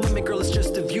sky's no limit, girl, it's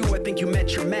just a view. I think you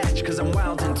met your match, cause I'm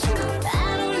wildin' too.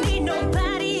 I don't need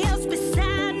nobody else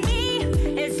beside me.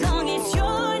 As long as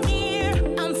you're near,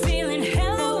 I'm feeling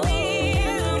hella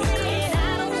weird. And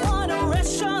I don't wanna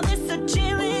rush all this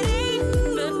agility.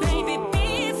 But baby,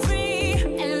 be free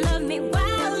and love me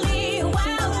wildly,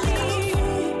 wildly.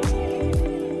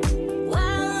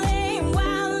 Wildly,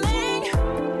 wildly.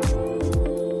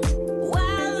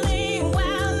 Wildly,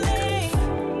 wildly.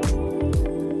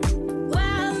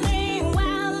 Wildly,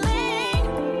 wildly.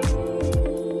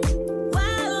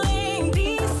 Wildly, be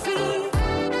free.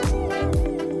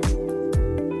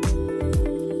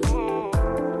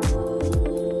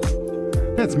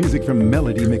 That's music from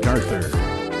Melody MacArthur.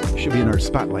 Should be in our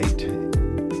spotlight.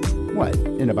 What?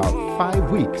 In about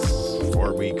 5 weeks?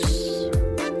 4 weeks?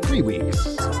 3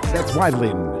 weeks? That's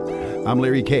Wildlin'. I'm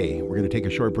Larry K. We're going to take a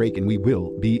short break and we will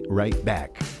be right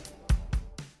back.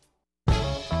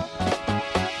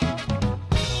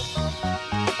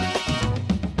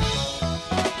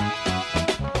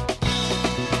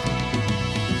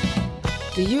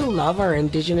 Do you love our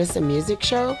Indigenous in Music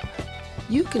show?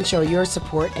 You can show your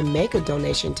support and make a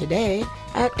donation today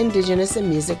at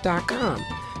indigenousinmusic.com.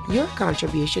 Your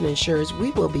contribution ensures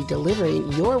we will be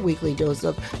delivering your weekly dose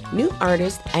of new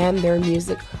artists and their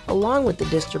music, along with the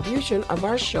distribution of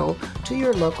our show to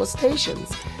your local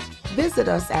stations. Visit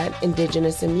us at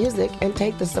Indigenous in Music and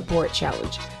take the support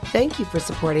challenge. Thank you for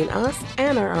supporting us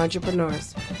and our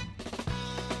entrepreneurs.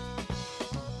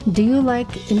 Do you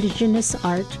like Indigenous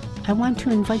art? I want to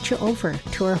invite you over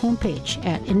to our homepage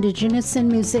at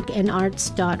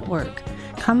indigenousinmusicandarts.org.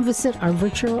 Come visit our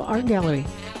virtual art gallery,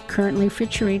 currently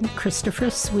featuring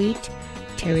Christopher Sweet,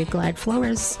 Terry Glad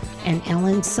Flores, and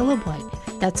Ellen Syllaboid.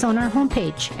 That's on our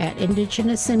homepage at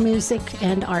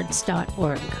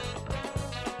indigenousinmusicandarts.org.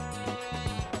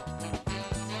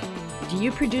 Do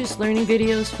you produce learning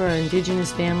videos for our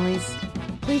Indigenous families?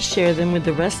 Please share them with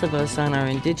the rest of us on our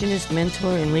Indigenous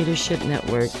Mentor and Leadership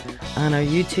Network on our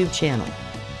YouTube channel.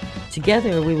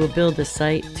 Together, we will build a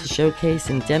site to showcase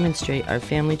and demonstrate our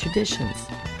family traditions.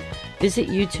 Visit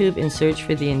YouTube and search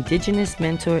for the Indigenous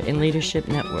Mentor and Leadership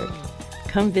Network.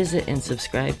 Come visit and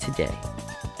subscribe today.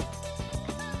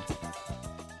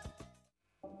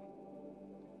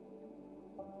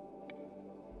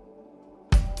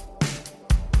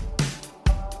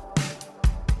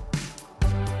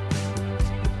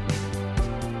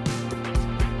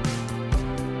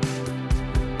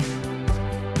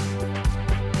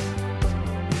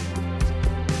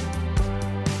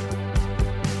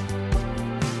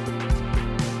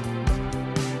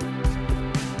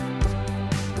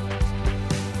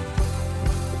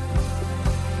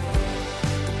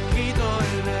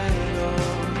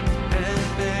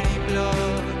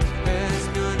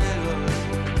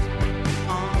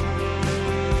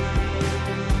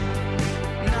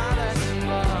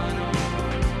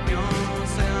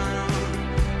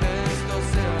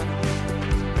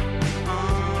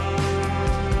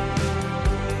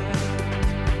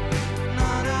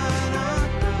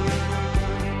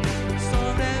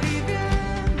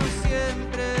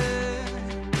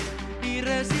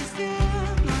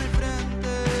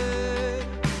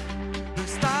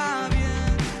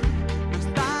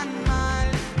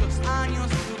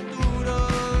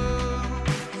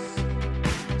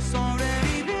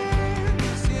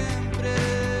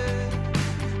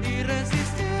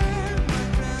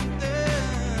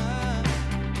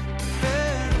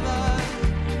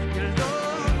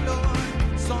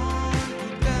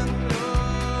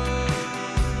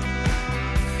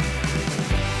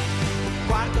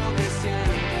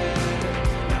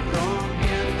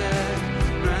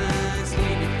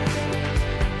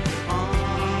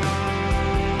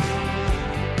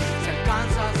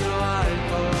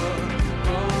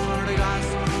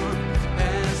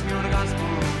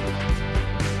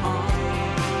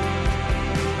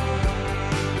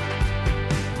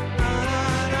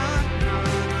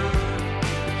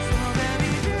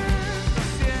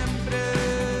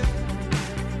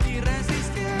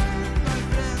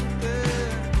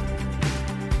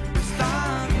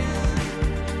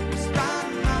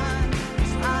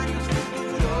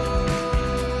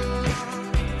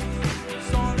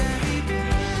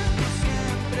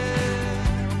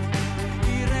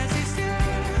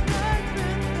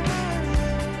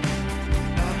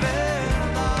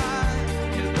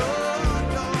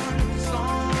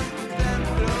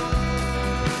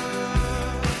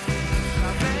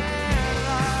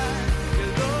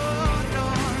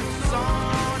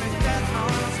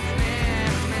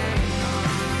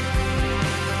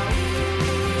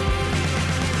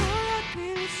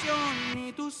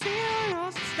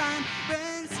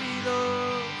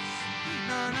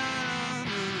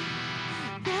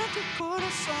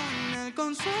 son, el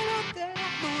consuelo del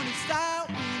amor está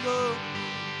unido.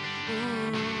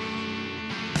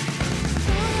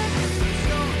 Toda tu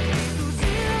ilusión y tus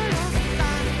ídolos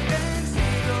están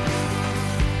vencidos.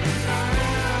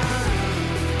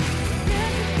 En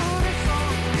tu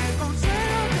corazón, el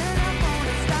consuelo del amor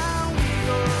está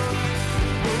unido.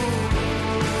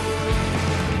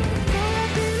 Toda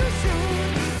tu ilusión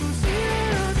y tus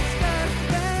ídolos están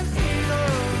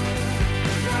vencidos.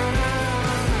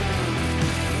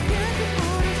 En tu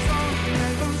corazón,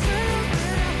 el consuelo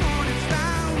del amor está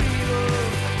unido.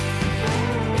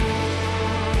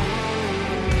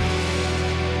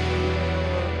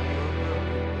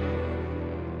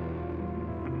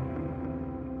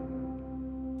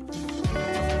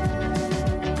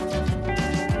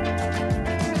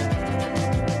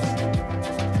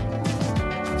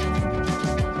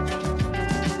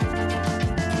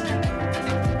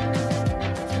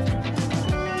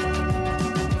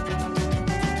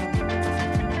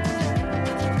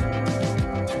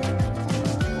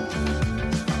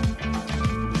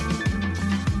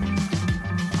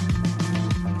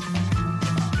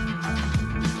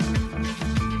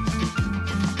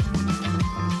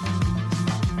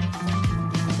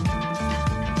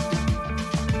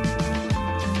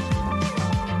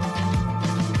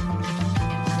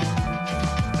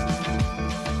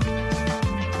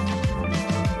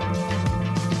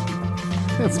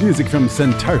 That's music from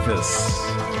Centarfus.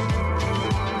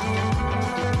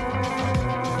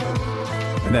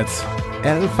 And that's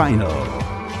El Final.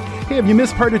 Hey, if you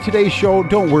missed part of today's show,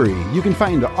 don't worry. You can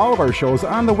find all of our shows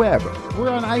on the web. We're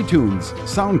on iTunes,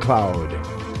 SoundCloud,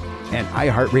 and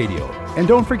iHeartRadio. And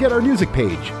don't forget our music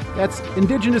page. That's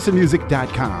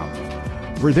indigenousinmusic.com.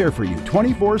 We're there for you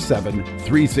 24/7,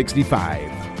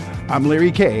 365. I'm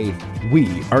Larry K.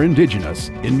 We are Indigenous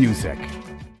in Music.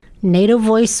 Native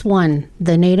Voice One,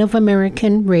 the Native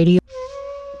American radio.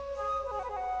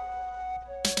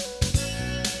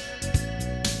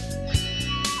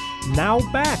 Now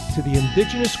back to the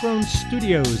Indigenous Grown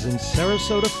Studios in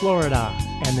Sarasota, Florida,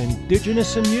 and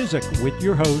Indigenous in Music with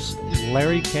your host,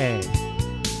 Larry K.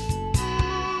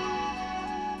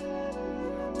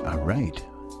 All right,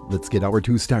 let's get hour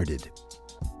 2 started.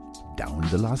 Down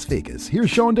to Las Vegas.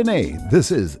 Here's Sean Dene. This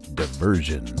is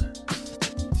Diversion.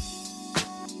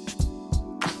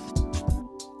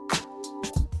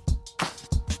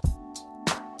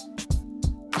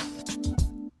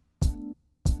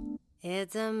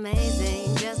 It's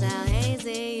amazing just how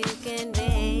hazy you can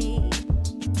be.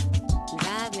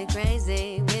 Drive me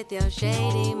crazy with your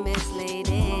shady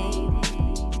misleading.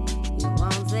 You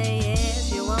won't say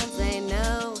yes, you won't say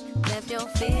no. Left your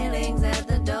feelings at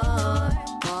the door.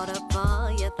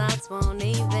 Waterfall, your thoughts won't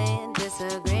even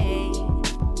disagree.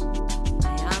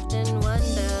 I often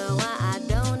wonder why I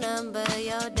don't number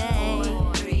your day.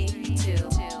 1, 3, 2,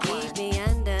 keep me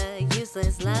under,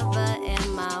 useless lover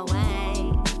in my way.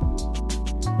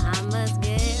 I must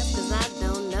guess, cause I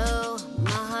don't know.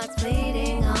 My heart's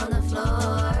bleeding on the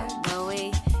floor. Though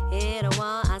we hit a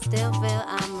wall, I still feel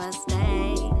I must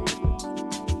stay.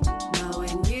 But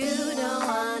when you don't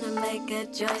wanna make a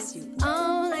choice, you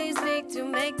only speak to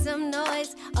make some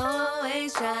noise.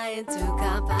 Always trying to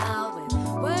cop out with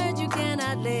words you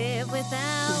cannot live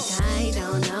without. I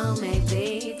don't know,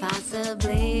 maybe,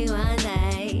 possibly one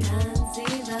day,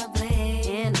 conceivably,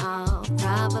 in all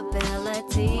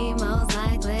probability, most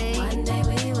likely, one day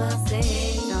we will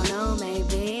see. Don't know,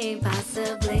 maybe,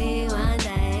 possibly, one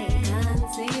day,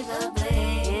 conceivably,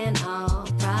 in all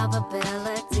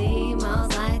probability,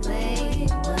 most likely,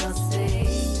 we'll see.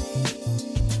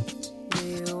 Do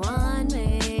you want me?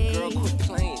 Girl, quit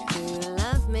playing. Do you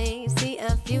love me? See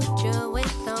a future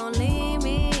with only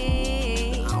me.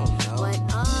 I don't know. What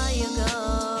are your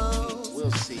goals?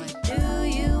 We'll see. What do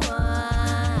you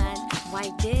want? Why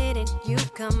didn't you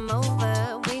come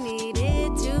over? We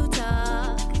needed to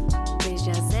talk. Please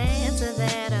just answer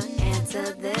that or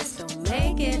answer this. Don't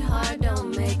make it hard,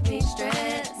 don't make me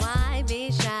stress. Why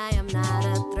be shy? I'm not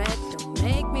a threat. Don't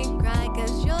make me cry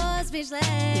cause you're speechless.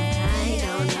 I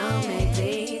don't know,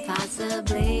 maybe,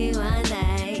 possibly one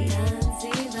day,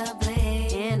 conceivably,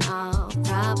 in all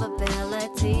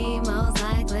probability, most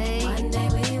likely, one day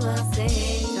we will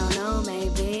see. Don't know,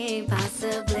 maybe,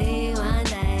 possibly one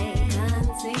day,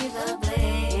 conceivably,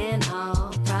 in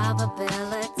all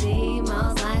probability,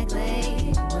 most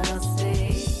likely, we'll see.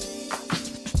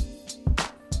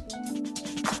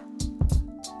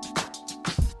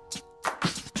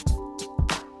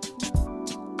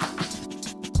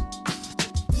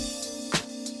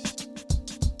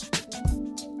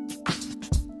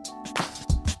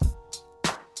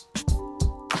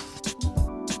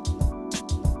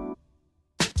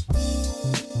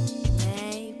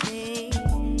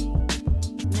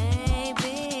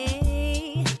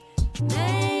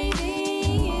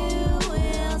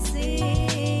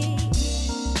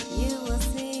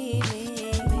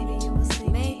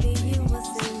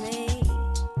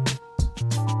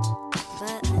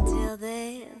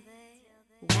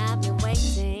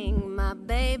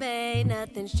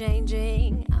 nothing's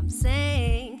changing. I'm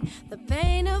saying the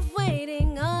pain of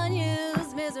waiting on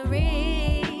you's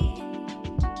misery.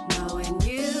 Knowing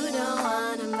you don't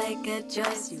wanna make a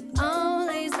choice, you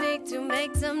only speak to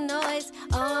make some noise.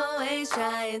 Always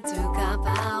trying to cop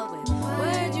out with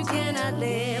words you cannot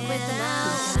live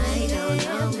without. I don't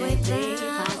know, maybe,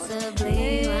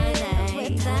 possibly one day.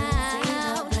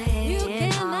 Without you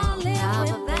cannot live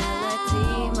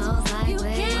without. Most likely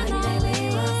one day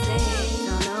we will see.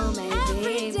 Don't know,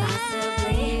 maybe,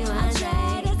 possibly one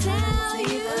day.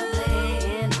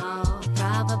 Conceivably, in all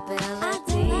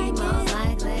probability, most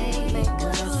likely make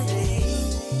a see.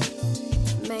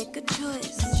 Make a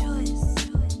choice.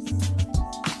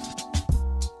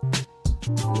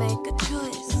 Make a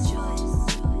choice.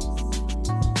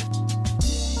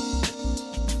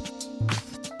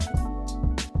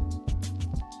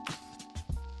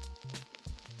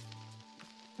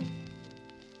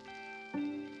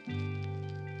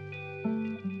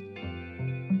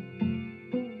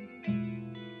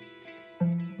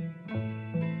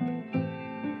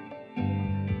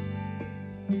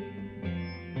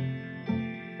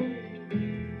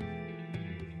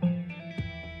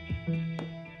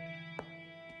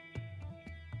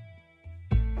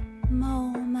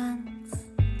 Moments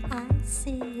I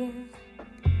see you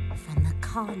from the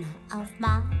corner of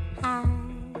my eye.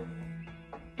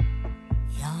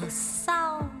 Your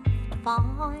soft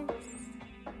voice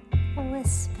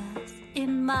whispers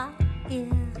in my ear.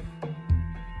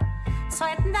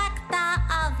 Sweet nectar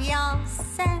of your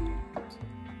scent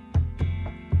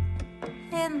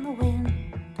in the wind.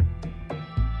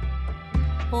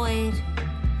 Wait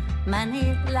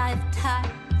many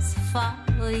lifetimes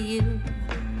for you.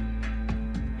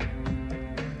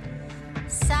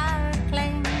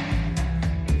 Circling,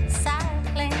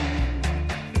 circling,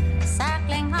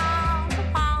 circling all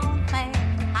around me.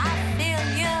 I feel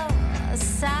you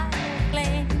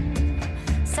circling,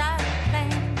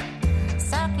 circling,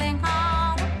 circling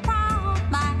all around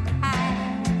my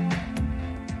head.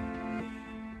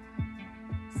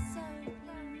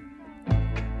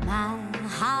 My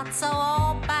heart's so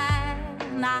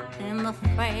open, I'm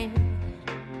afraid.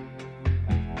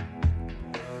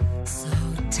 So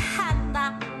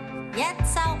tender, yet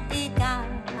so eager,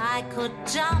 I could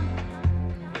jump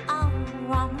or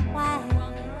run away.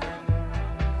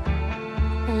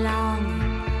 Long,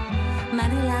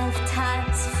 many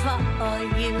lifetimes for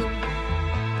you.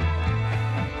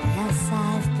 Yes,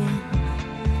 I've been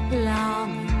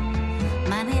long,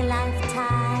 many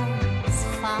lifetimes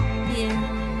for you.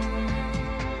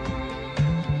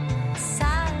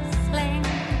 Circling,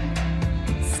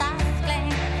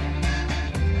 circling,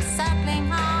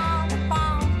 circling all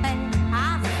around me. I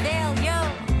feel you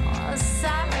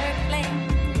circling,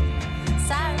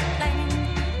 circling,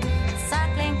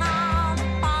 circling all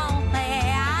around me.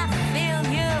 I feel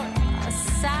you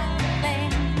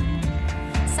circling,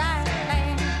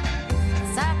 circling,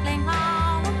 circling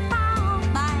all around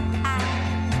my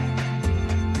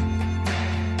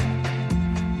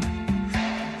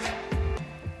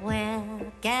We're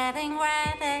getting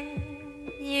ready,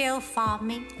 you for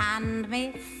me and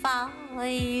me for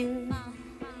you.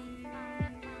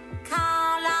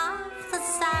 Call off the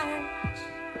search,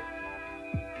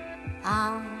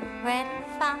 already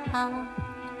found.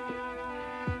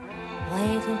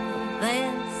 Waiting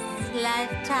this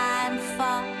lifetime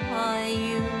for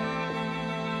you.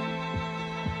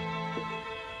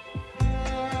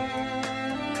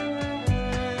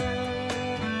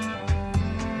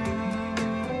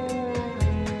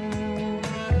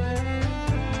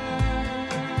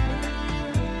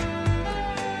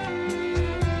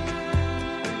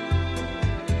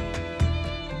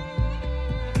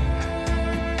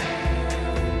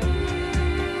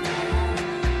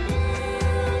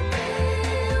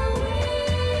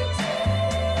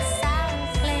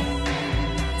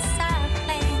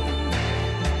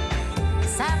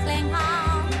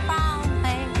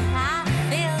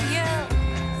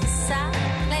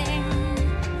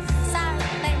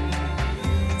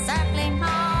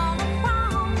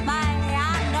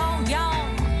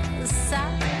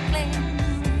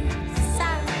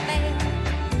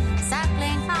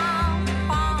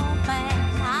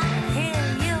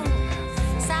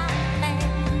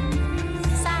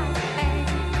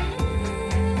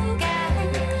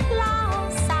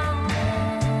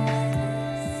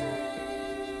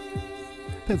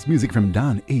 That's music from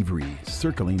Don Avery,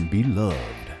 Circling Beloved,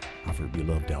 off her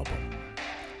Beloved album.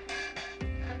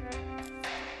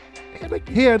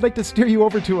 I'd like to steer you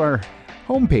over to our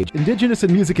homepage,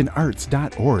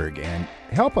 indigenousinmusicandarts.org, and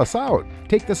help us out.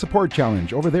 Take the support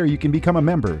challenge. Over there, you can become a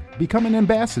member, become an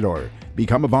ambassador,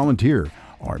 become a volunteer,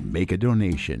 or make a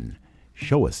donation.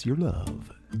 show us your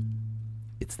love.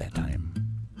 It's that time.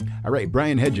 All right,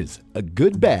 Brian Hedges, A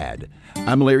Good Bad.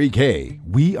 I'm Larry K.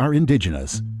 We are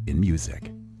Indigenous in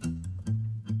Music.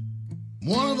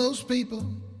 One of those people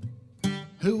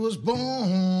who was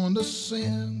born to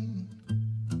sin,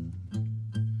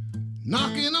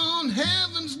 knocking on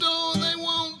heaven's door, they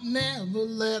won't never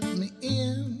let me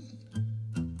in.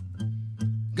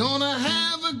 Gonna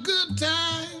have a good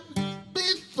time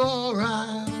before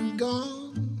I'm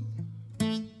gone.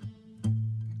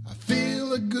 I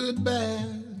feel a good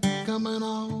bad coming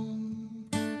on.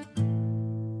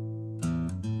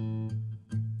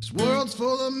 This world's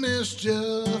full of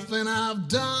mischief and I've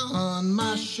done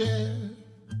my share.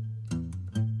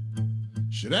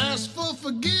 Should ask for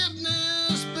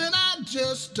forgiveness, but I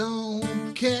just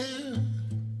don't care.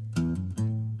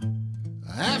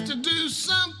 I have to do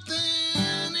something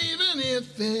even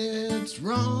if it's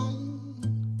wrong.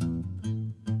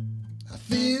 I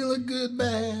feel a good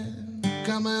bad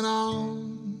coming on.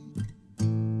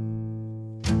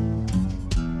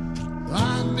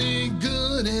 I'd be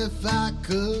good if I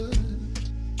could.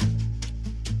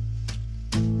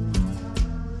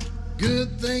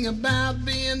 Good thing about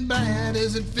being bad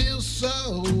is it feels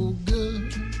so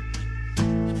good.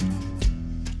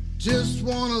 Just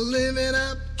wanna live it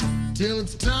up till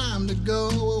it's time to go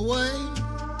away.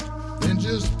 Then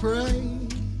just pray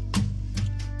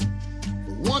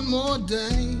for one more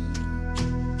day.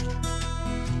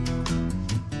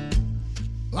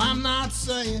 I'm not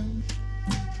saying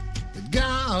that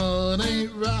God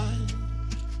ain't right.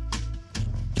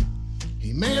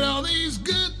 He made all these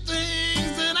good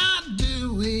things that I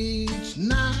do each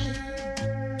night,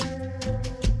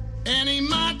 and he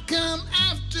might come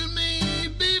after me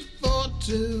before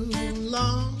too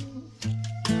long,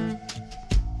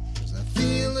 'cause I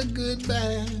feel a good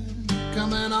bad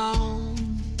coming on.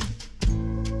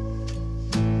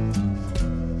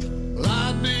 Well,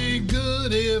 I'd be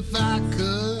good if I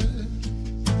could.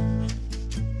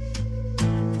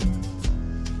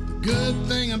 The good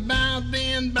thing about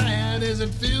being bad is it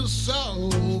feels so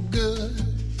good.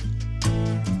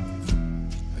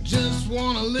 I just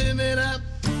wanna live it up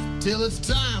till it's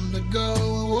time to go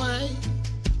away.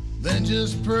 Then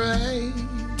just pray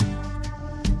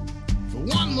for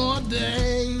one more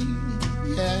day,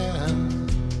 yeah.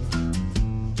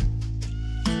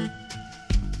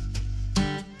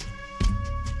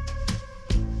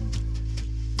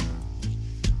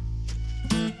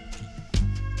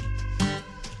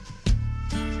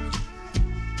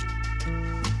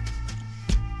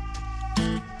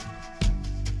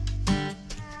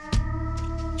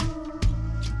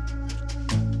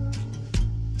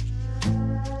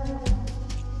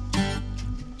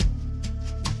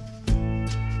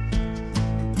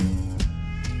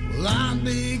 Well, I'd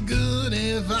be good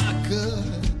if I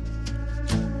could.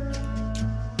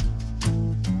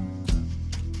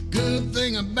 Good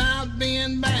thing about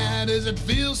being bad is it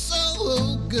feels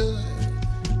so good.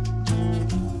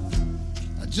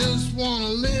 I just wanna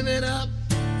live it up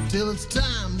till it's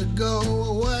time to go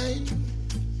away.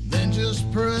 Then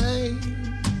just pray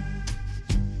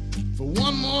for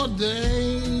one more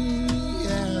day,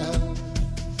 yeah.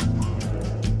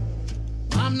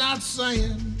 I'm not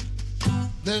saying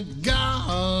that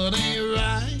God ain't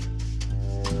right.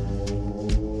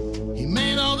 He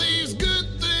made all these good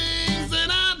things that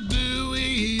I do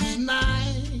each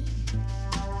night,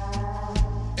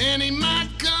 and he might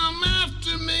come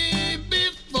after me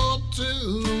before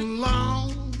too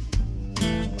long,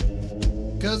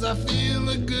 'cause I feel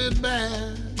a good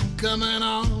bad coming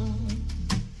on.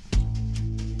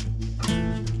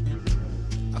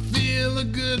 I feel a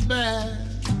good bad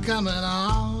coming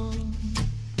on.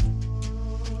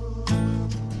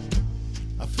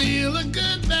 Feel a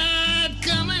good bad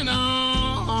coming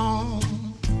on.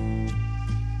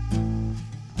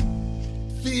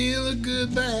 Feel a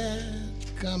good bad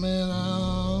coming on.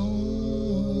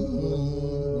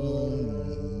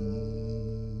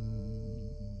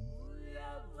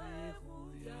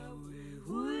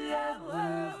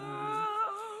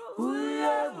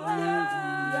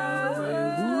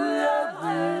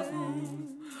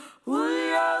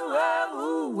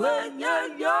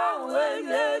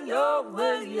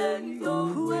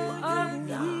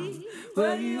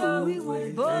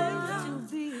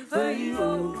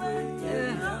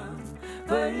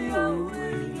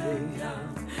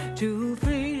 To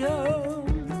freedom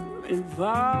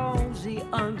involves the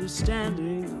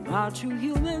understanding of our true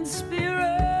human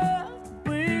spirit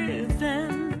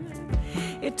within.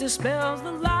 It dispels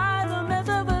the lie, the myth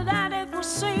of a fanatic for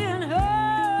seeing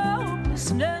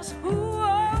hopelessness. Who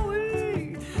are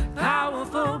we?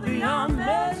 Powerful beyond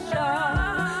measure.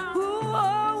 Who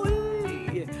are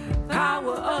we? Powerful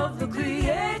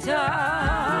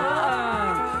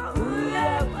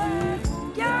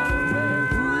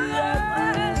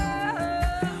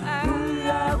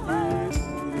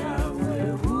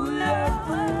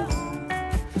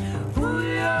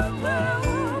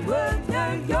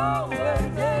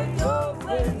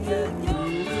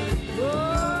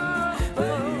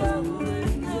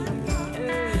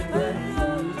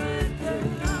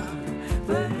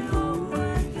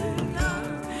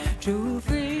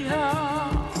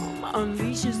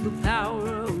unleashes the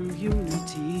power of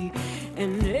unity,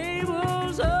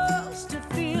 enables us to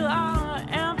feel our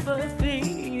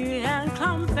empathy and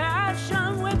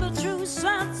compassion with a true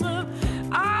sense of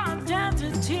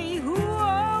identity. Who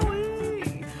are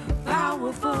we?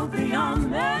 Powerful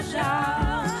beyond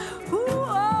measure. Who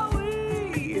are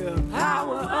we?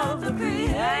 Power of the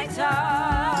Creator.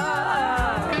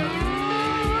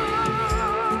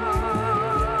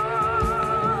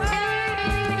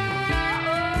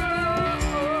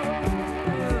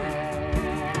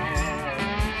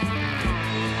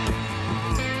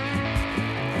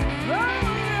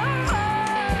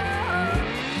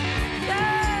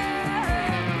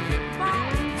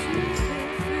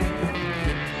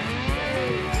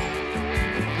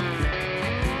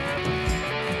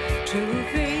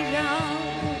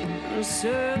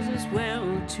 Serves us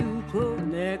well to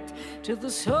connect to the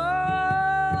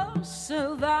source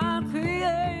of our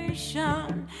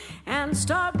creation and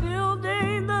start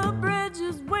building the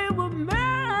bridges we were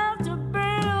meant to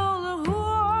build. Who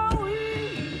are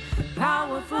we?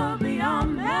 Powerful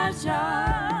beyond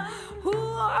measure. Who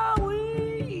are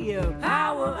we?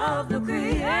 Power of the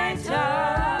Creator.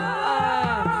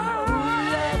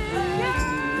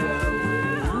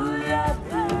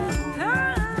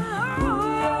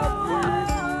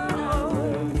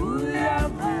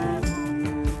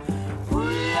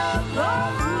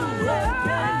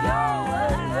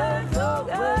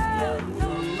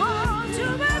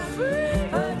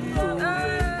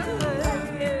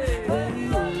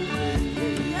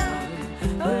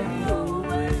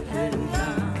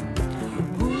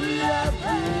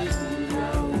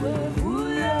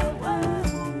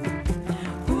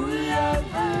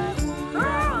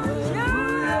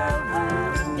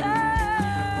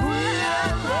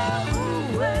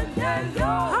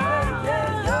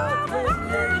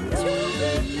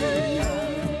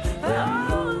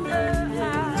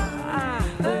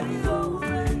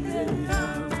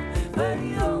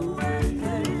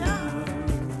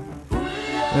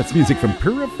 That's music from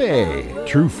Pura Fé,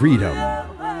 True Freedom.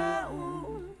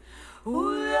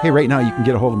 Hey, right now you can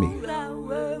get a hold of me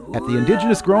at the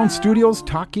Indigenous Grown Studios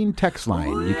Talking Text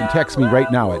Line. You can text me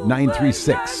right now at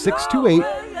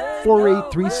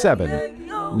 936-628-4837,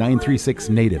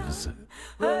 936-NATIVES.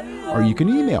 Or you can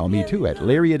email me too at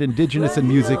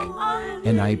Larry@IndigenousInMusic,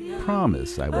 and I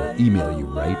promise I will email you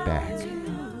right back.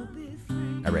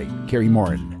 All right, Carrie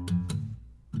Morin,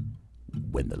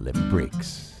 When the Living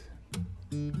Breaks.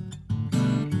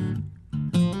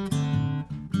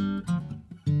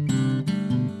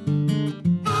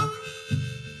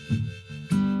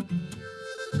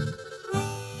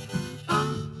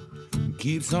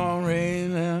 Keeps on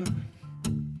raining,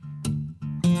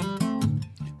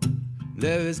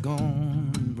 levee's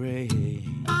gonna break.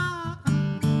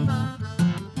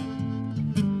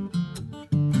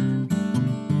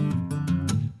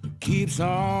 Keeps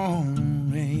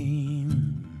on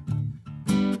raining,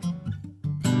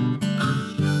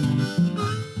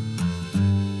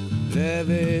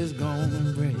 levee's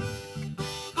gonna break.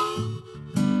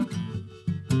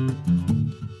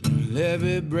 When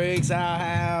levee breaks, I'll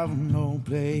have no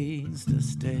place to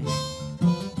stay.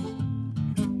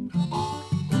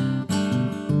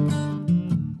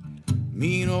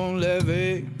 Mean old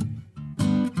levee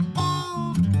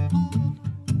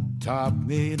taught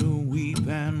me to weep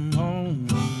and moan.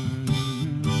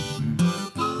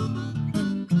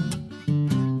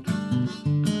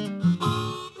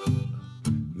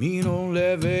 Mean old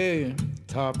levee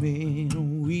taught me to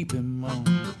weep and moan.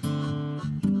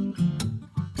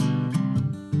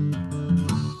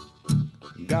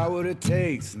 Got what it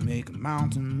takes to make a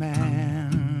mountain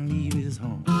man leave his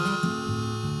home.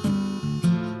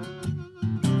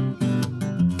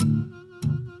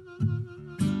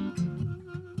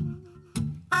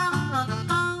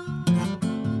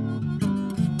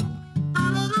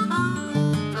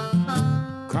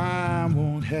 Crime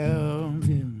won't help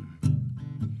him,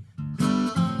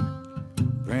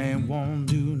 praying won't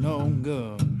do no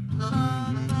good.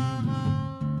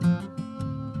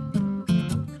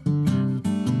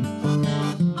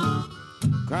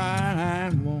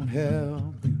 Crying won't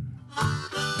help him,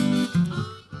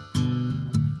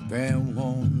 praying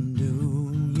won't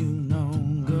do you no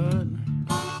good.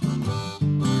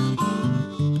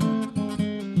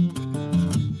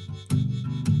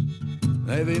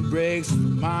 Levee breaks,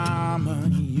 mama,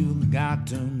 you got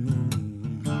to move.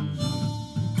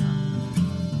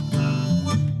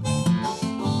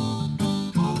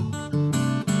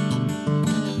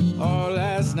 All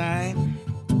last night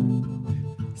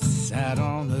sat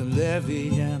on the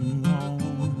levee and moaned.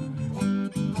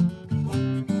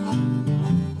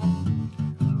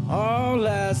 All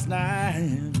last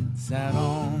night sat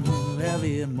on the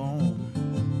early morn.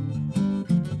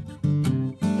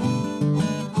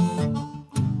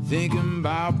 Thinking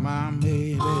about my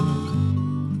baby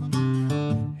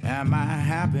and my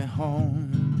happy home.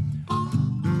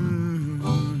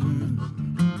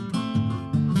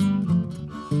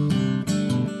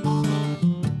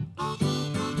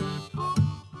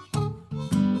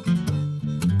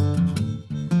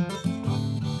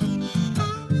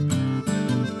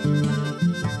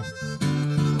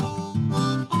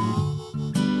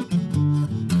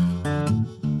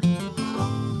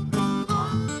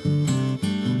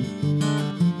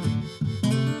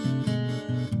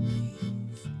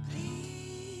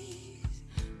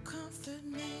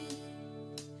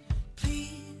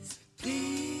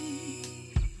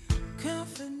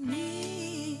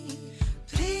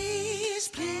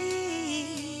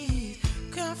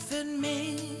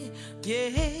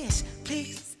 Yes,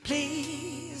 please,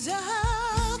 please,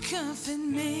 oh, comfort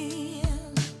me.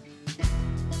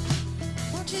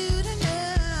 Want you to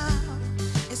know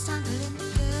it's time to let me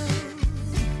go.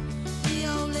 Be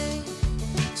only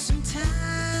sometimes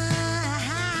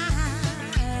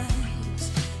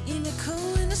in the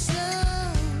cold and the snow.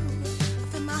 I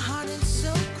feel my heart and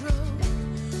soul grow.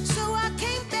 So I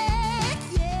came back,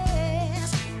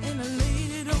 yes, and I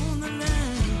laid it on the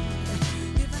line.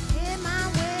 If I had my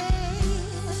way,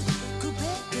 go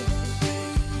back to that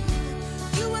day.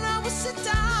 You and I would sit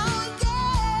down,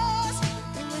 yes,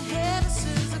 and the heavens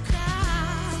says a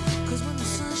cry. 'Cause when the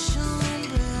sun shone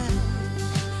bright,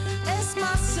 ask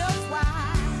myself why.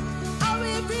 Are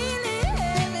we really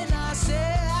having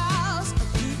ourselves a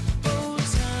good old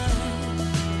time?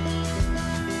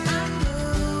 I know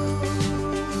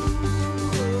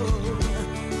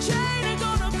change ain't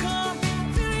gonna come,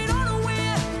 feel it on the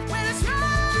wind when it's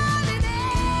rolling in.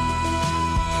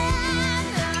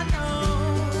 I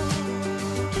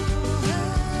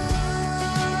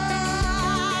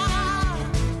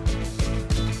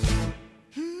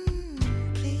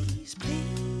please,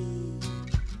 please,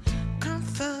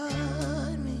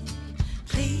 comfort me.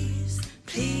 Please,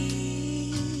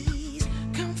 please,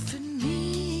 comfort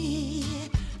me.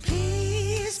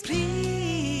 Please,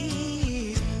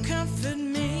 please, comfort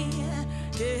me.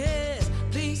 Yes,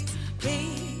 please,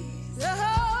 please,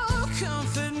 oh,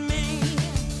 comfort me.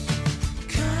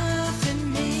 Comfort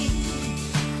me.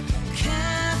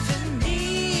 Comfort me.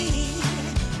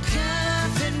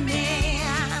 Comfort me.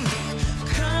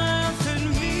 Comfort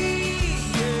me.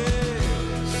 Yes.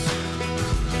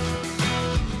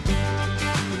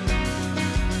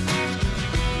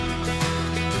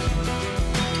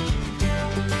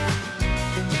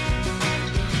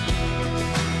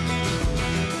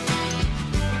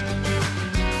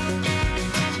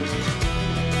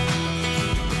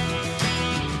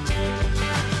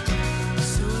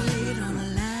 So late on the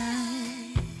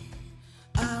line,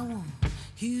 I want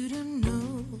you to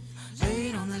know.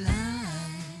 Late on the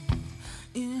line,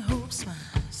 in hopes my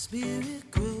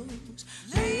spirit grows.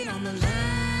 Late on the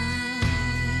line,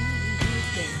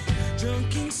 with that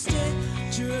drunken step,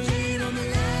 you're late on the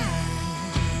line.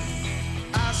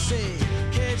 I say,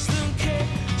 catch them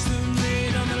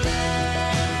late on the line.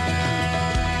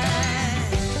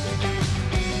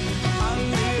 I'm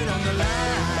late on the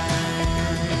line.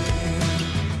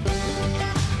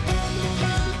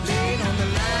 Late on the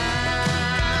line.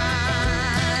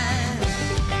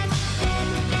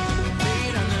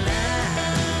 Late on the line.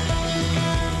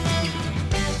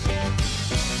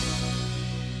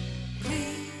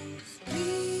 Please,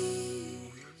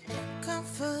 please,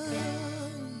 comfort.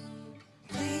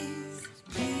 Please,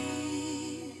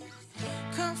 please,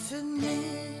 comfort me.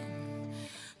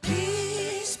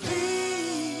 Please,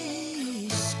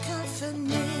 please, comfort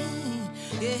me.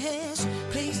 Yes,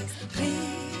 please,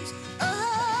 please,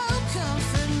 oh,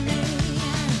 comfort me.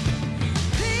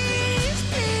 Please,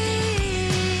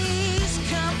 please,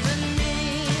 comfort me.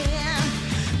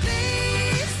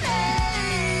 Please,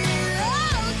 please,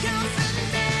 oh, comfort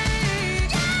me.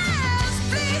 Yes,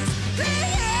 please,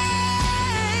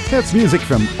 please. That's music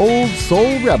from Old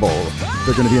Soul Rebel.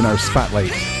 They're going to be in our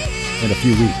spotlight in a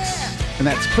few weeks. And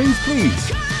that's Please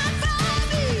Please.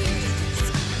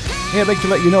 Hey, I'd like to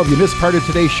let you know if you missed part of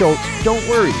today's show, don't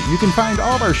worry. You can find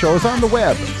all of our shows on the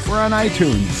web. We're on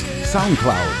iTunes,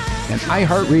 SoundCloud, and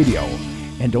iHeartRadio.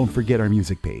 And don't forget our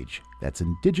music page. That's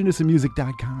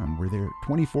indigenousinmusic.com. We're there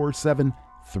 24/7,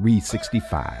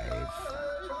 365.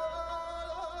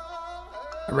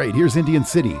 All right, here's Indian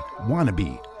City,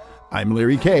 Wannabe. I'm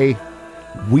Larry K.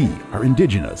 We are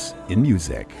Indigenous in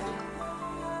Music.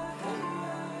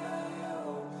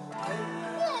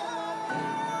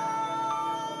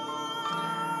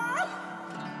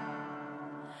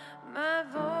 My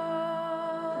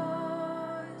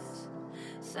voice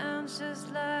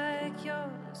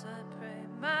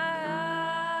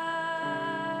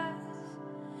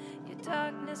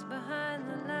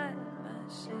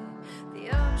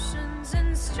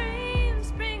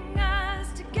streams bring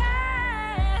us together.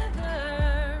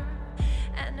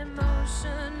 An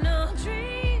emotional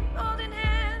dream, holding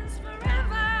hands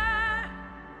forever.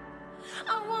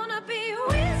 I wanna be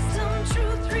wisdom,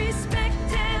 truth,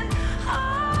 respect, and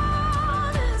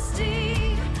honesty.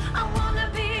 I wanna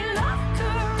be love,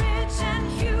 courage, and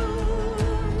humility.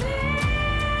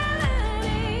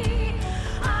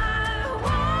 I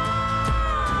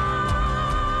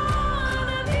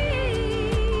wanna be.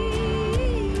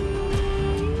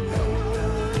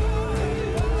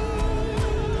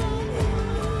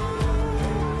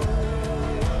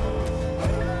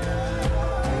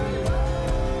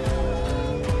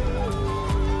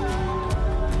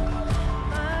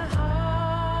 My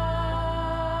heart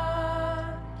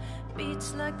beats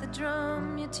like the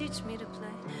drum you teach me to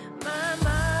play. My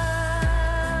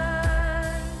mind,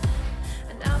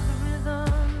 an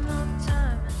algorithm of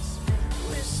time and space.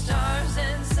 We're stars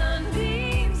and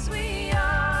sunbeams, we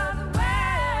are the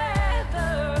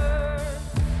weather.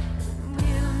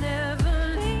 We'll never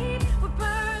leave, we're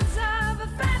birds of a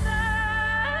feather.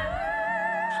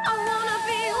 I wanna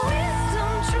be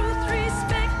wisdom, truth,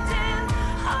 respect, and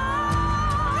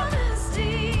honesty.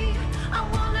 I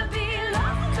wanna be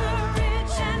love,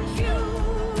 courage, and humility.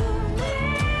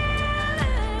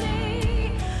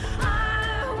 I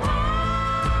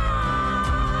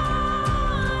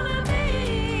wanna be.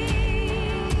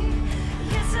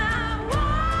 Yes, I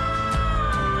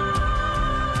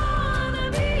wanna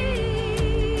be.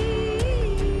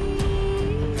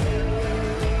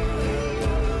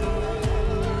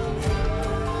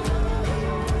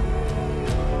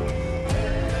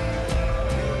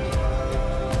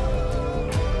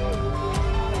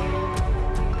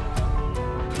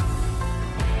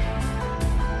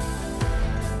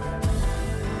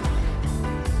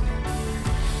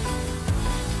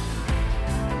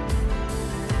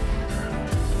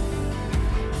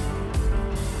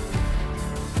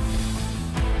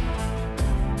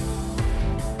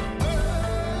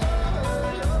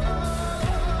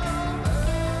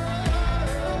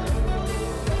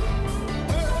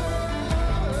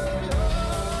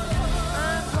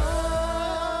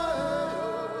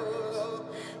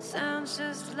 Sounds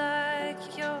just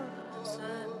like yours, I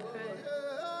pray.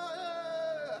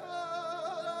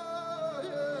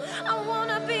 I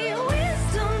wanna be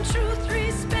wisdom, truth,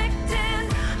 respect, and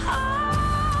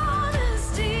honesty.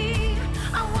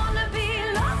 I wanna be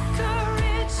love,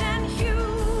 courage, and humility.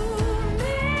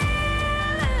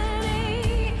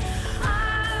 I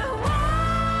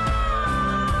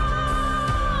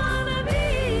wanna be.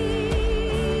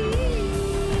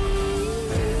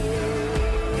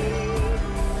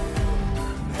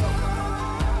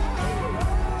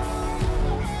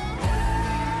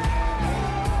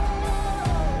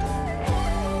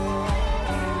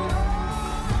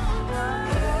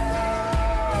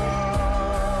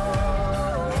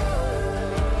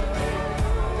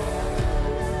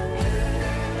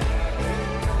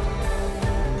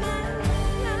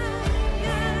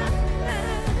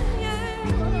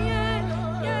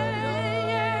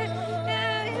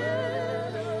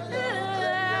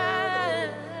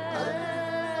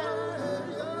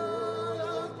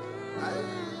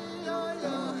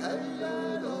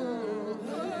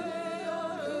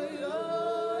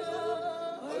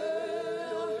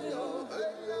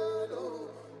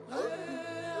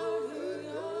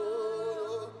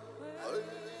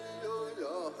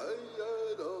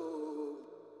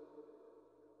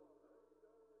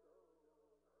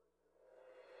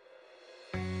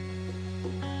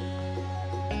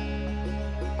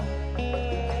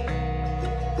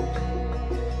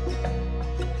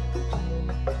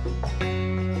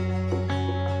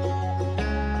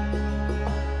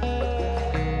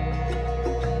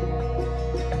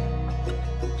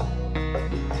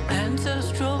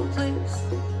 Ancestral place,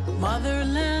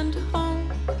 motherland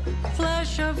home,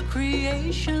 flesh of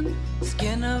creation,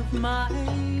 skin of my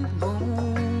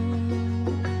bone,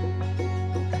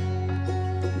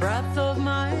 breath of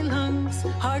my lungs,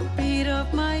 heartbeat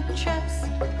of my chest,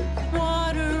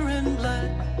 water and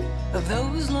blood of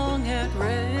those long at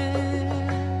rest.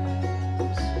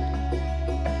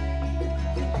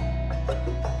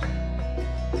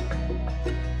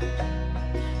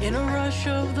 In a rush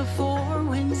of the four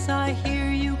winds, I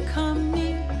hear you come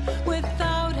near.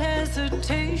 Without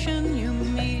hesitation, you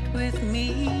meet with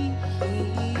me.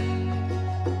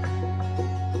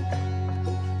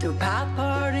 Through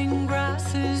path-parting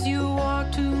grasses, you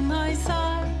walk to my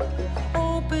side.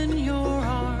 Open your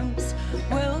arms,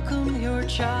 welcome your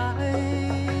child.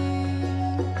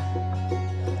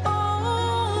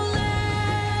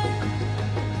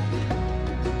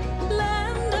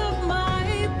 Land of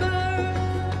my birth,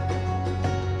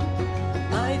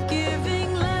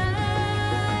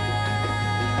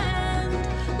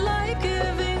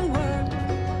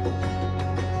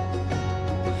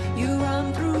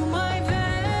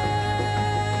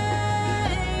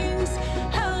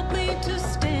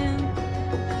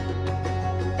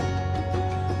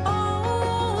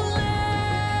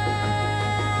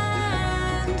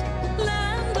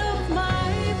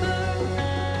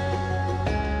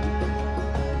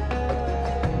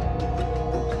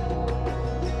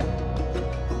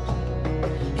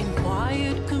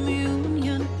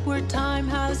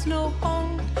 is no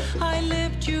hope. I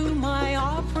lift you my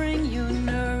offering, you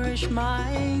nourish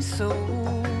my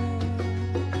soul.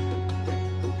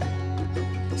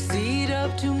 Seed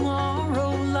of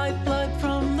tomorrow, lifeblood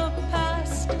from the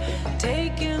past,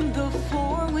 take in the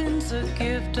four winds, a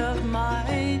gift of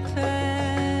my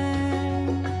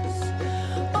thanks.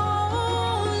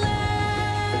 Oh,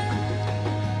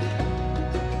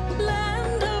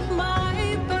 land of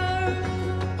my birth,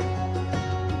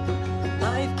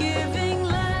 life-giving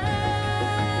land,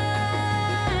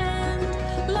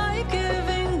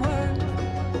 life-giving word,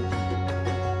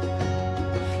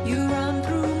 you run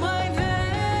through my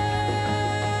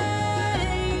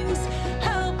veins,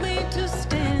 help me to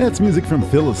stand. That's music from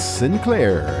Phyllis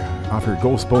Sinclair off her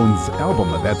Ghost Bones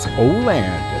album. That's O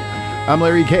Land. I'm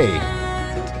Larry K.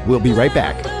 We'll be right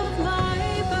back.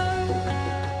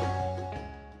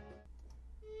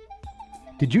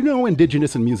 Did you know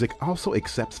Indigenous in Music also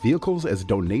accepts vehicles as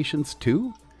donations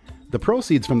too? The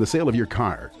proceeds from the sale of your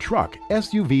car, truck,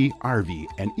 SUV, RV,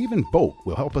 and even boat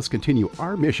will help us continue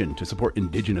our mission to support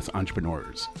Indigenous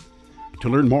entrepreneurs. To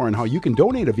learn more on how you can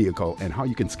donate a vehicle and how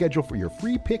you can schedule for your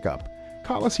free pickup,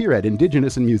 call us here at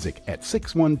Indigenous in Music at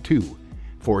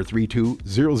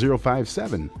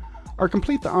 612-432-0057 or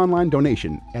complete the online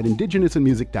donation at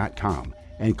indigenousinmusic.com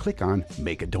and click on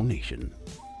Make a Donation.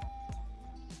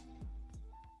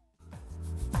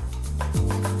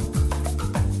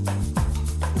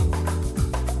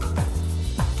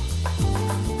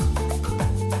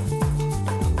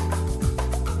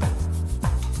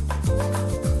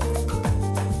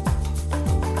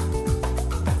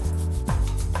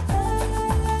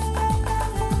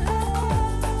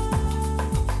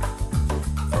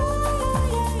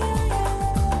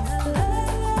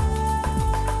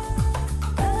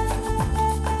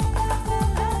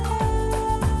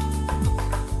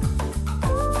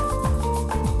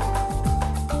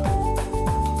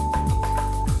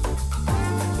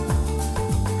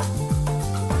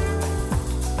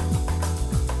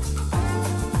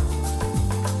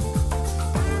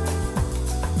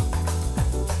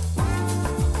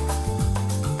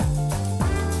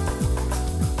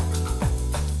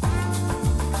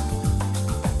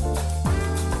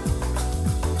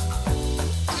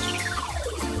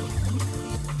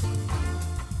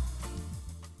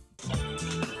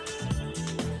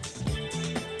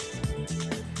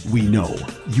 We know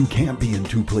you can't be in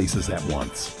two places at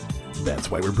once.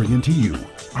 That's why we're bringing to you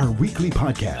our weekly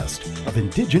podcast of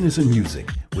Indigenous in Music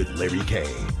with Larry K.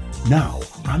 Now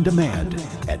on demand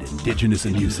at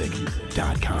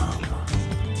indigenousinmusic.com.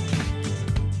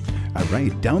 All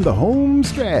right, down the home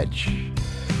stretch.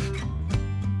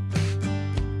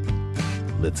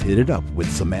 Let's hit it up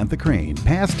with Samantha Crane.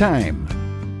 Pastime.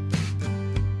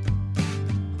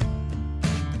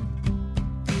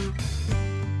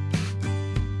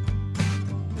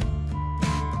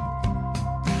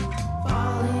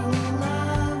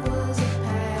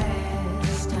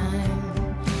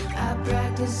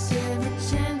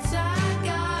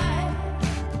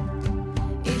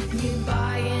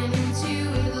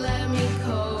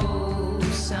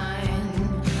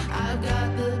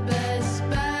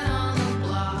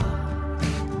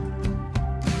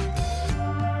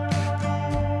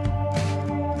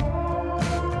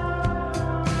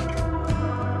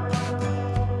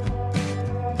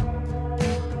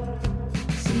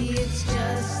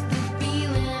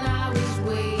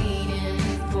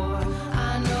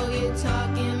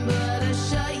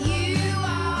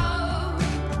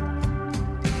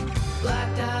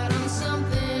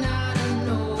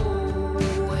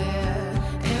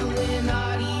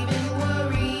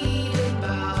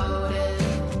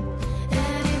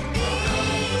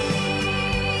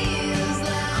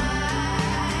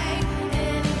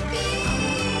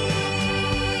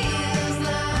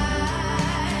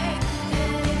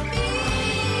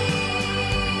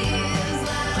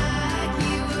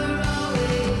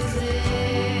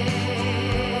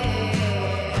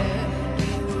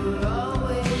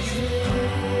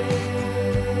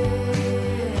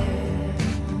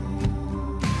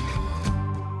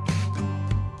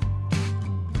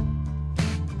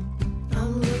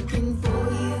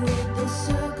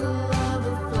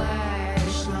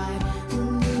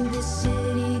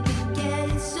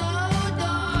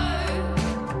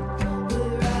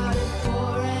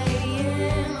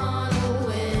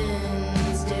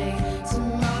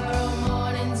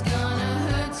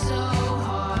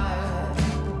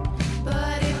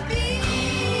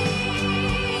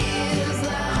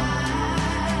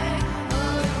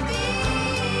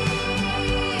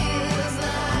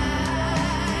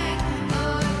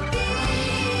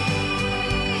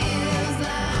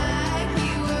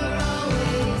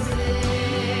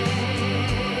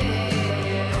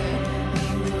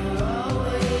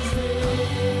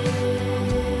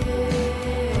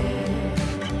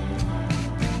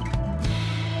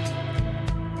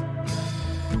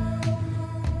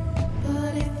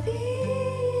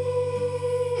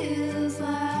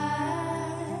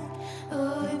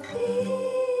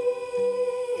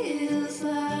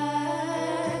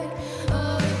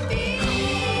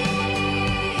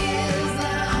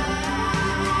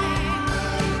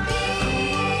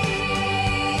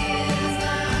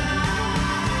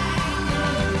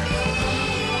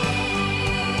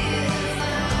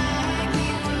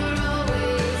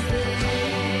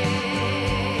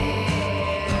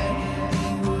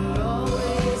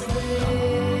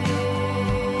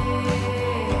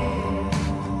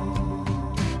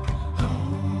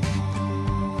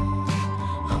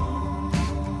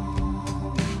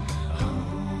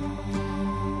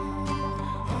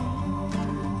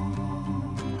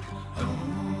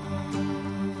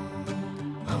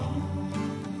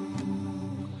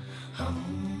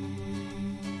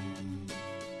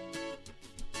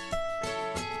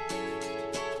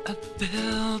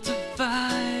 built a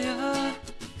fire,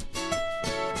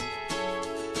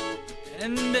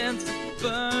 and it's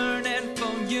burning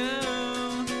for you.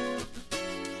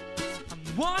 I'm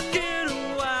walking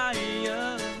a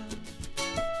wire,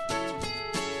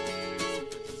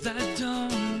 'cause I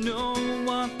don't know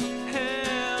what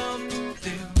hell to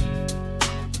do.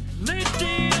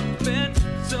 Lately I've been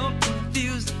so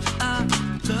confused. I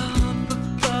love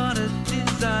but a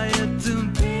desire to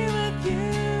be with you.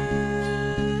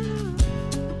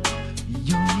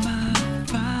 You're my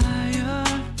fire.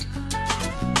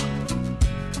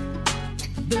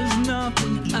 There's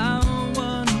nothing I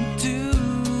wouldn't do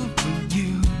for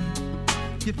you.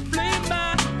 You flame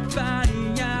my fire,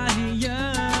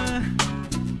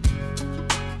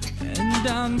 and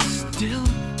I'm still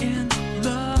in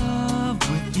love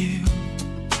with you.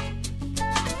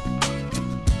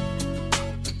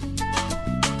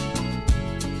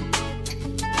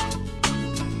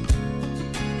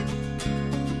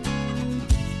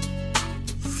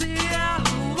 See, I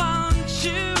want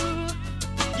you,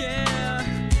 yeah,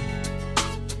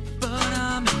 but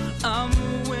I'm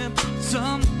with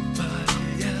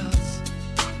somebody else,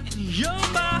 and you're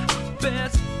my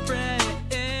best friend,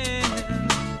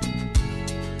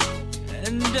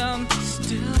 and I'm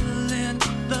still in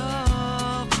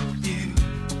love with you.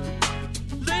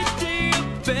 Lately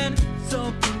I've been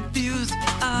so confused.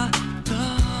 I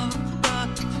love but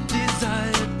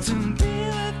desire to be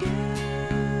with you.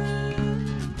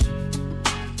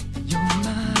 You're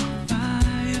my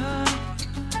fire.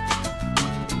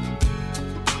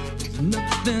 There's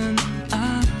nothing I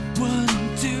wouldn't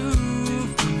do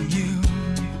for you.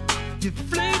 You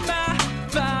flame my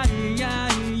fire,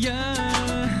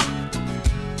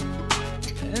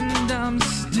 and I'm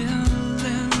still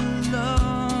in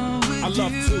love with you. I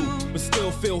love to, but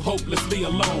still feel hopelessly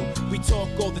alone. We talk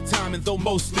all the time and though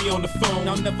mostly on the phone,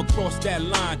 I'll never cross that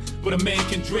line, but a man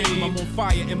can dream. I'm on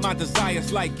fire and my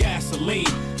desires like gasoline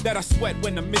that I sweat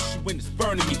when I miss you when it's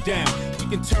burning me down. We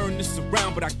can turn this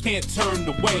around, but I can't turn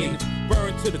away. And if you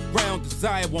burn to the ground,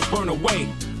 desire won't burn away.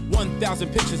 1,000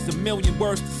 pictures, a million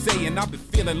words to say, and I've been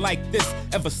feeling like this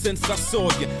ever since I saw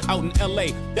you out in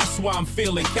LA. That's why I'm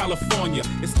feeling California.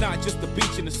 It's not just the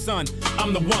beach and the sun,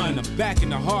 I'm the one. I'm back in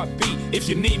the heartbeat if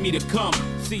you need me to come.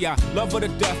 See, I love her to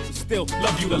death, still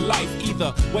love you to life.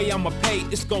 Either way I'ma pay,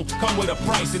 it's gon' come with a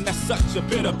price, and that's such a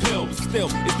bitter pill, but still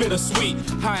it's bittersweet.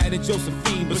 Higher than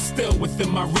Josephine, but still within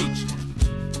my reach.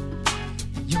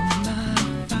 You're my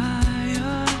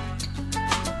fire.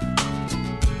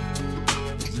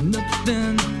 There's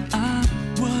nothing I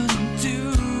wouldn't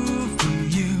do for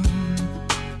you.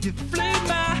 You flame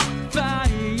my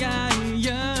fire,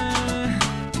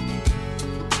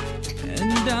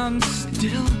 and I'm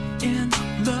still in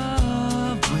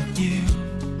love with you.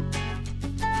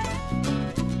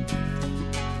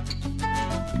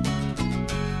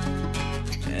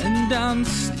 And I'm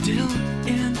still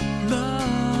in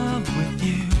love with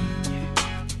you.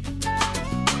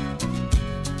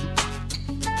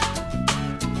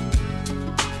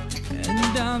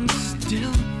 And I'm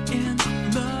still in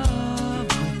love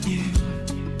with you.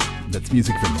 That's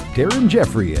music from Darren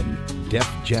Jeffrey and Def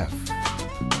Jeff.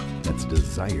 That's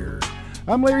Desire.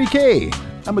 I'm Larry K.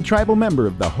 I'm a tribal member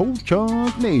of the Ho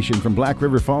Chunk Nation from Black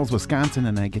River Falls, Wisconsin,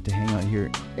 and I get to hang out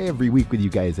here every week with you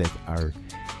guys at our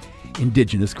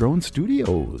Indigenous Grown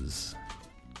Studios.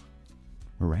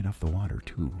 We're right off the water,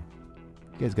 too.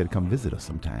 You guys got to come visit us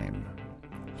sometime.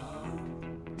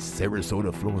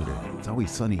 Sarasota, Florida. It's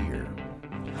always sunny here.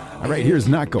 All right, here's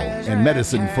Nako and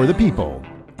Medicine for the People.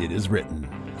 It is written.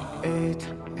 It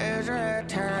is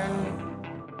written.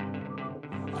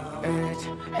 It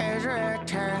is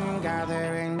written,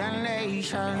 gathering the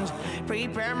nations,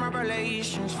 prepare my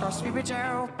relations for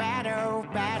spiritual battle.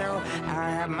 I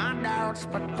have my doubts,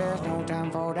 but there's no time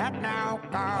for that now.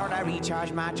 God, I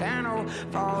recharge my channel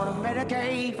for to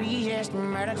meditate, resist,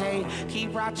 meditate,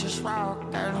 keep righteous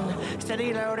rocking,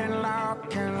 steady loading,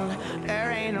 locking. There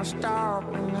ain't no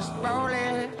stopping. Just roll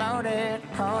it, load it,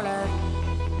 pull it.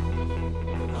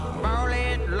 Roll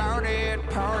it, load it,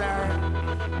 pull it.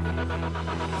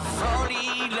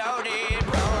 Fully loaded,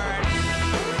 roll it.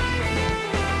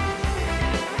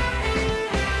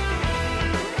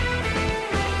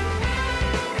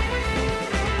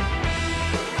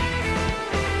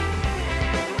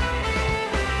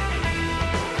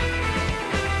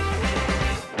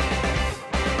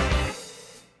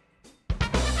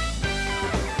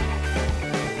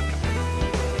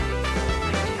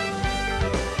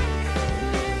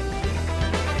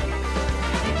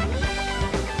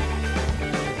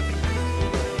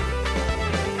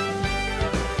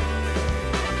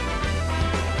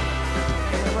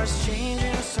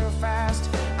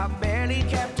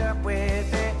 kept up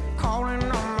with it, calling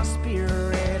on my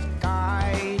spirit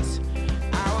guides.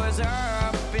 I was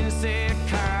up in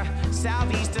Sitka,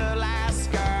 southeast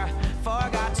Alaska.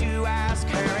 Forgot to ask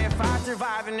her if I'd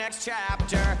survive the next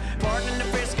chapter. Portland to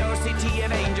Frisco, city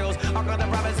of angels. All of the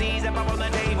prophecies up on the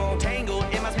table, tangled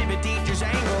in my spirit teacher's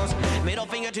angles. Middle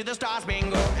finger to the stars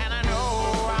bingo, and I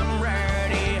know I'm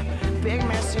ready. Big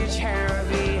message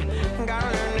heavy,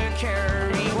 gotta learn to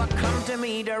carry what comes to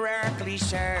me directly.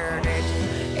 Shared it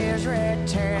is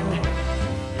written.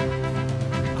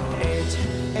 It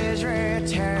is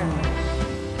written.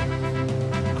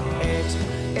 It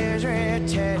is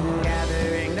written.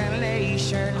 Gathering the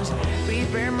nations,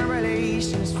 prepare my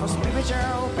relations for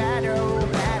spiritual battle.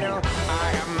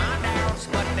 I have my doubts,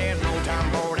 but there's no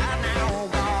time for that now.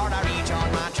 God, I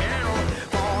recharge my channel.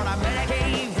 For I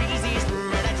medicate, resist,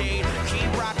 meditate,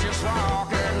 keep righteous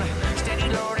walking, steady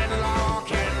loaded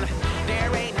locking.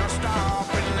 There ain't no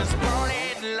stopping. It's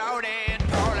loaded, loaded,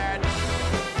 pull it.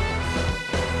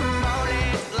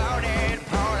 Loaded, loaded,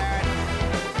 pull it.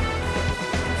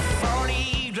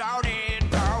 Fully loaded,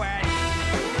 pull it.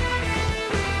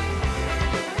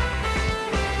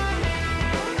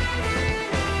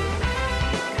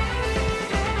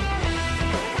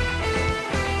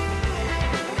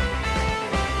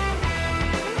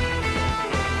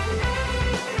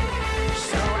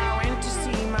 So I went to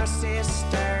see my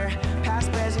sister,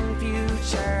 past, present,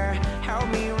 future. Help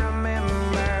me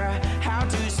remember how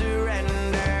to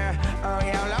surrender. Oh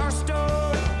yeah, lost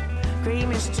door, great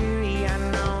mystery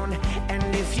unknown. And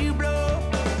if you blow,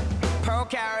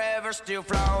 Polka River still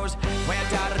flows.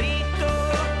 Puerto Rico,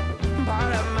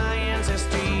 part of my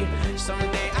ancestry.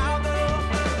 Someday I'll go,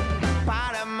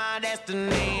 part of my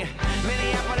destiny.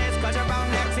 Minneapolis, culture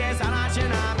from Nexus,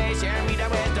 Anishinaabe, share me the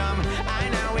wisdom. I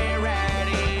know we're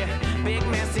ready. Big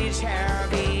message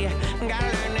heavy,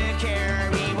 gotta learn to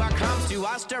carry what comes to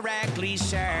us directly.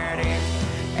 Shared it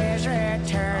is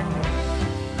written.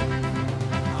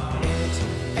 It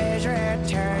is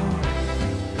written.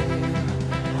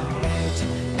 It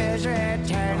is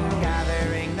written.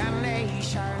 Gathering the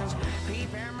nations,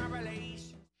 prepare my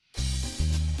relations.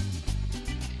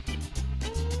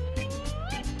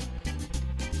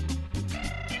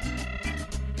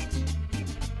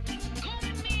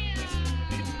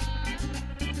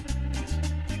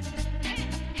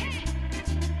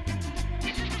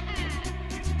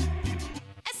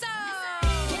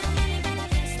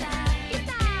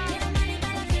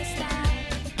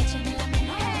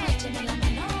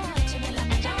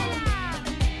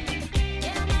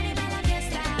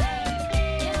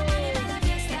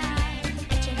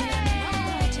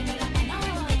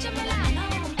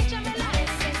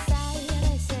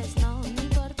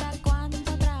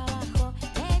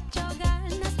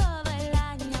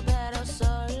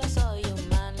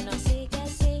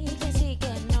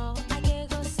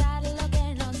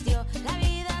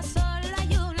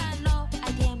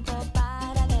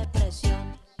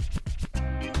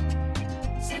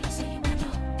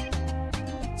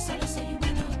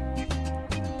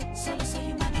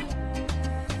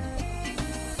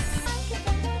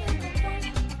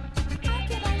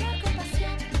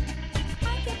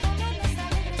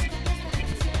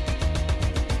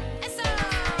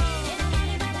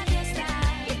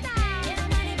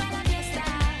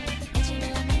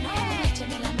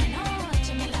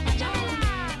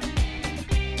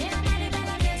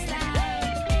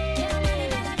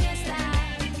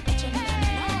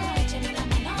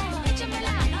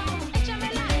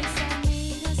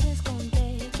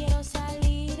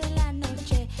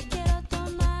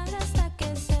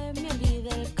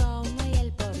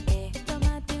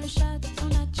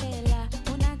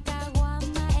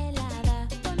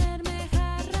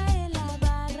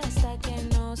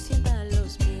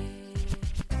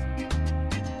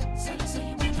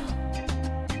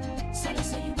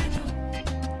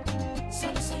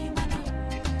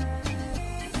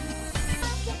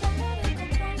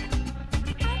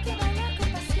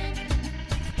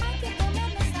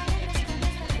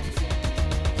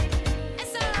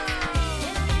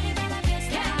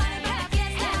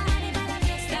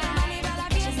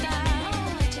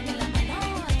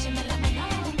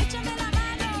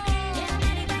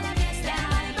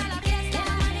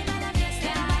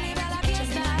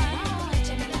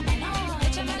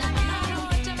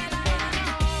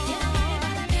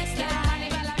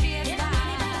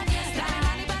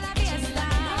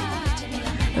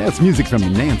 That's music from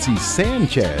Nancy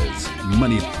Sanchez,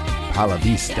 Money Pala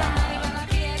Vista.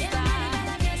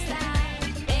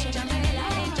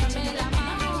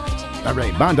 All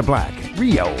right, Bonda Black,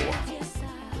 Rio,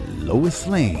 Lois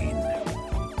Lane.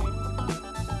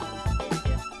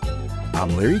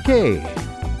 I'm Larry K.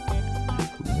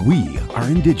 We are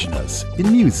indigenous in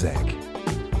music.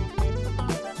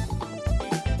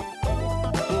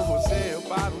 Por você eu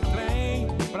paro o trem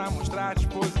pra mostrar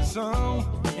disposição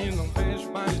e não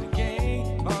vejo mais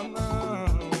ninguém. Oh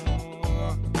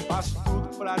não, faço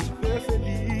tudo pra te ver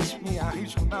feliz, me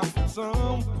arrisco na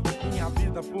função, minha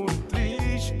vida por um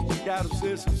triz. Quero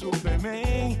ser seu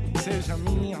Superman, seja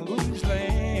minha luz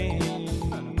lente.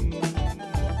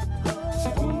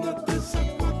 Segunda, terça,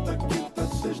 quarta, quinta,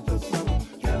 sexta, sábado,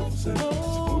 quero você.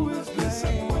 Segunda, terça,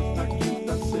 quarta,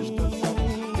 quinta, sexta,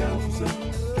 sábado, quero você,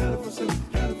 quero você,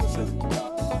 quero você.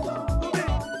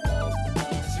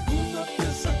 Segunda,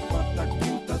 terça, quarta,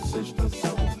 quinta, sexta,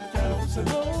 sábado, quero você.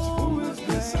 Segunda,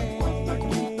 terça, quarta,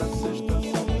 quinta, sexta,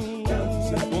 sábado, quero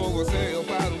você. Por você eu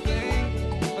paro um trem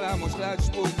pra mostrar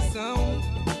disposição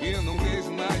e eu não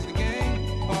vejo mais ninguém.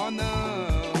 Oh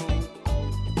não,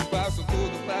 faço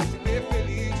tudo pra te ver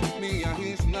feliz, me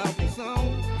arrisco na função,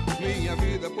 minha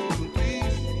vida por um triz.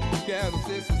 Quero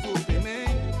ser seu Superman,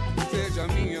 seja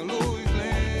minha luz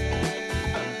lente.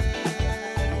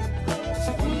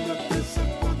 Segunda, terça,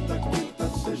 quarta, quinta,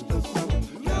 sexta, sábado,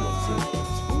 quero você.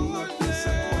 Segunda,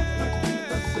 terça, quarta,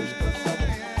 quinta, sexta,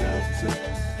 sábado, quero você,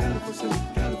 quero você,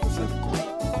 quero você.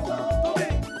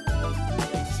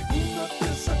 Segunda,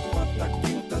 terça, quarta,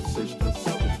 quinta, sexta,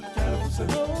 sábado, quero você.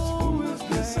 Segunda,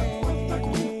 terça, quarta,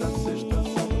 quinta, sexta,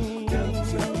 sábado, quero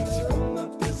você.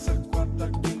 Segunda, terça, quarta,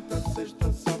 quinta,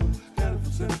 sexta, sábado, quero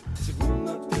você.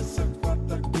 Segunda, terça,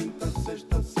 quarta, quinta,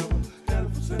 sexta, sábado, quero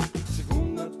você.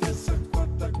 Segunda, terça,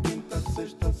 quarta, quinta,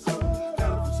 sexta, sábado, quero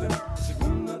você.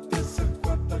 Segunda, terça,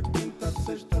 quarta, quinta,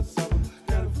 sexta, sábado,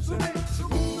 quero você.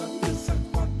 Segunda, terça,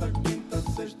 quarta, quinta,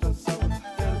 sexta, sábado,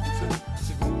 quero você.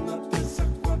 Segunda,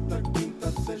 terça, quarta, quinta, sexta, sábado, quero você. Segunda, terça, quarta,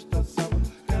 quinta, sexta,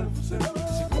 sábado, quero você.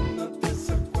 Segunda,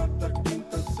 terça, quarta,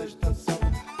 quinta, sexta,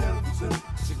 sábado, quero você.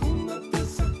 Segunda,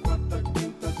 terça, quarta,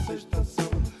 quinta, sexta,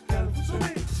 sábado, quero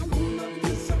você. Segunda,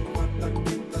 terça, quarta,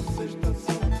 quinta, sexta,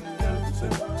 sábado, quero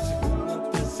você. Segunda,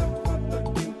 terça, quarta,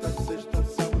 quinta, sexta,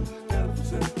 sábado, quero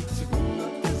você. Segunda,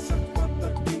 terça,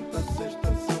 quarta, quinta, sexta,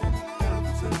 sábado, quero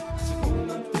você.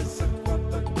 Segunda, terça,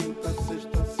 quarta, quinta,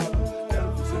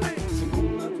 sexta,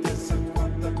 sábado, quero você. Segunda,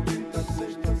 terça, quarta, quinta,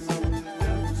 sexta, sábado, quero você. Segunda, terça, quarta, quinta, sexta, sábado,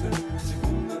 quero você.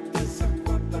 Segunda,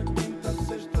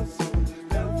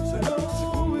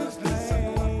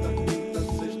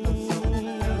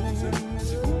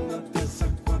 terça,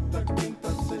 quarta, quinta,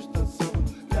 sexta, sábado,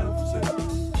 quero você.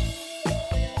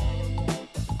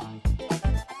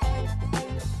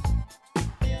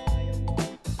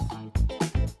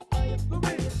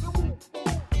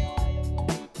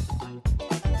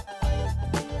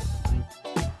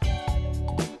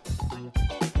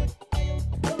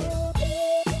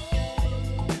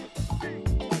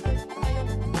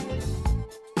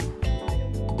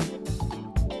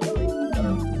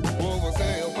 Por você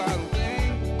eu paro um trem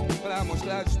pra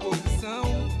mostrar disposição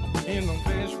E não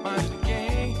vejo mais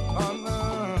ninguém, oh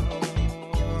não.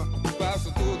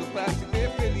 Faço tudo pra te ver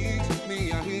feliz,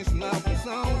 me arrisco na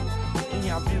função,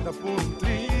 Minha vida por um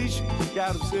triz,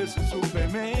 quero ser seu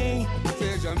Superman,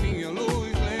 seja minha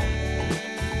luz lente.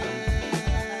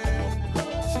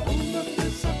 Segunda,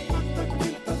 terça, quarta,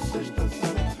 quinta, sexta,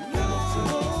 sábado, quero você.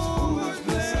 Segunda,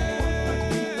 terça, quarta,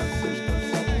 quinta, sexta,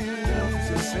 sábado, quero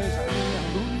você. Seja minha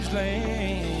luz lente.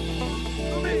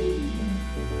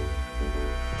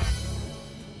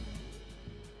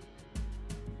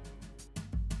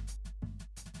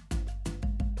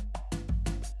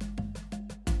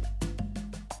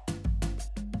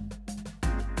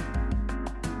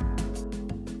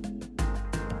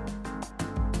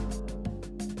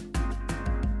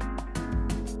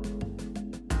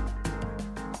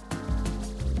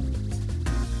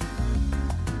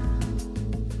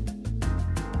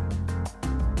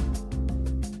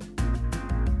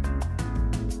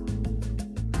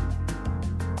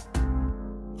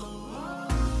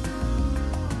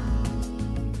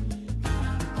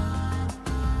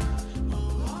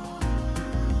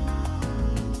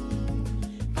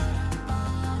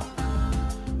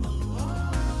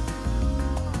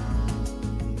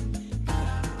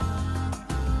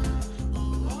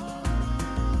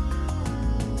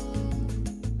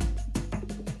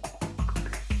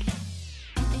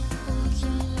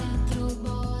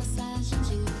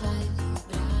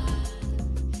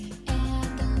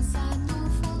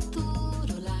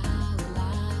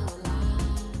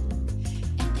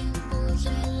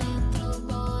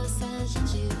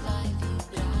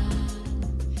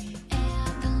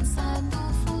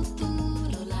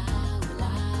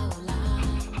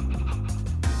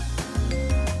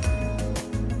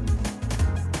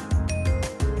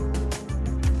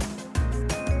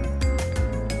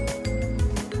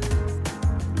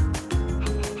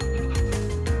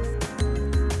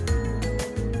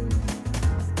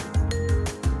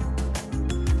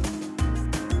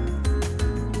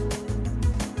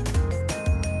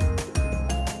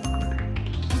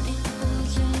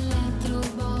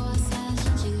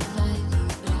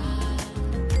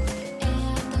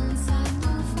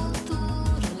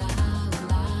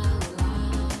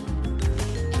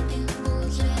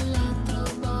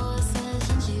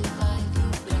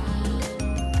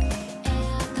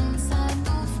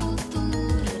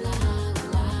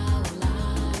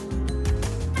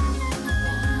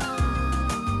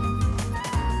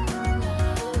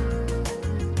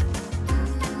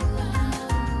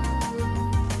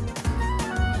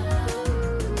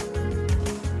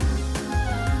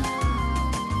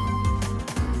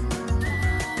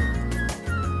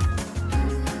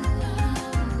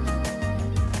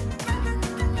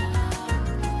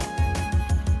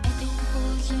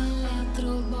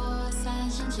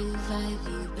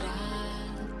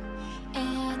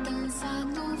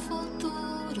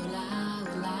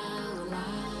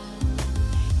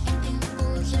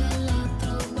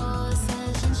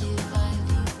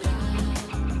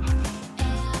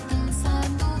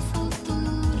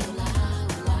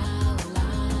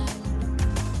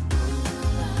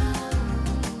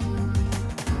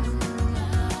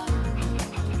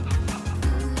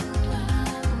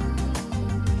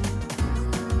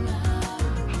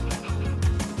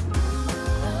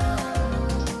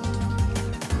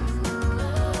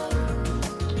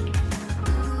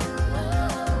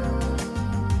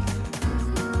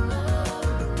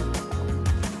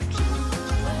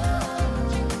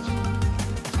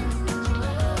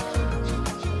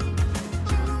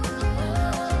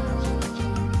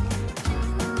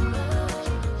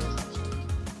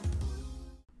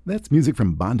 That's music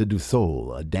from Banda do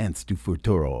Sol, A Dance do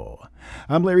Futuro.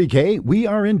 I'm Larry Kay. We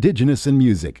are Indigenous in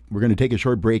Music. We're going to take a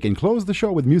short break and close the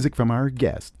show with music from our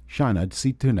guest, Shana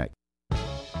Situnek.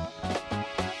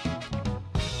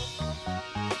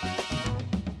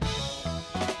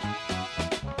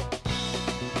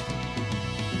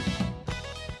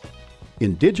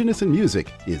 Indigenous in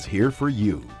Music is here for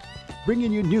you,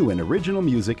 bringing you new and original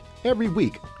music every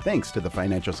week thanks to the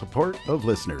financial support of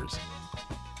listeners.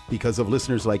 Because of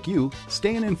listeners like you,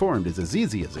 staying informed is as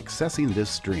easy as accessing this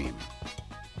stream.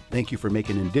 Thank you for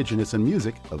making Indigenous in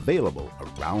Music available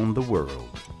around the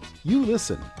world. You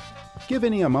listen. Give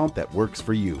any amount that works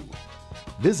for you.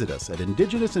 Visit us at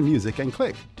Indigenous in Music and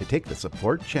click to take the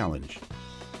support challenge.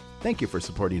 Thank you for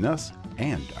supporting us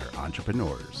and our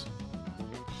entrepreneurs.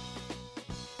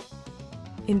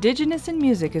 Indigenous in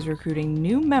Music is recruiting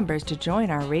new members to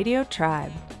join our radio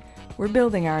tribe. We're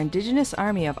building our Indigenous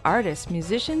army of artists,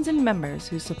 musicians, and members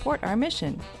who support our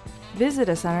mission. Visit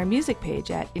us on our music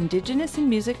page at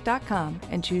indigenousinmusic.com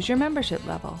and choose your membership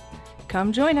level.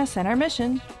 Come join us in our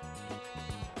mission.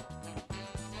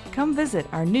 Come visit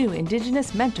our new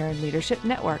Indigenous Mentor and Leadership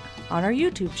Network on our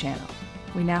YouTube channel.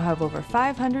 We now have over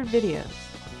 500 videos.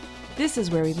 This is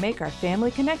where we make our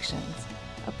family connections,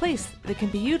 a place that can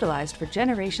be utilized for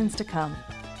generations to come.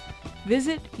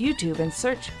 Visit YouTube and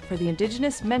search for the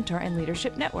Indigenous Mentor and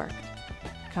Leadership Network.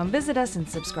 Come visit us and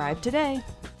subscribe today.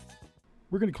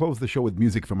 We're going to close the show with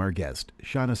music from our guest,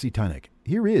 Shana Situnek.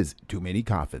 Here is Too Many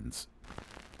Coffins.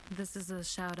 This is a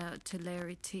shout out to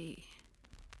Larry T.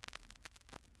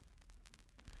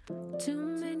 Too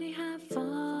many have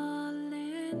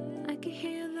fallen, I can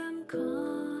hear them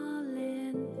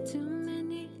calling. Too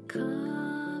many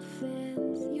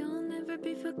coffins, you'll never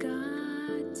be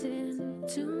forgotten.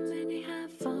 Too many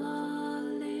have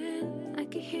fallen, I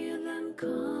can hear them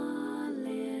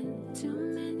calling. Too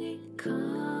many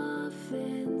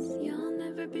coffins, you'll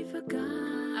never be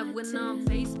forgotten. I went on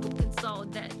Facebook and saw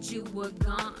that you were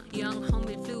gone. Young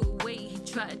homie flew away, he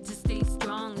tried to stay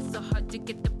strong. It's so hard to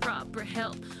get the proper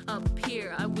help up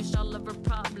here. I wish all of our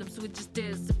problems would just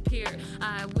disappear.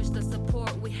 I wish the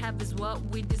support we have is what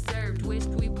we deserved. Wished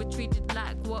we were treated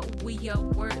like what we are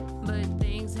worth. But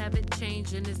things haven't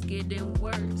changed and it's getting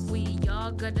worse. We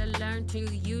all gotta learn to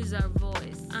use our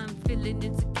voice. I'm feeling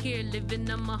insecure living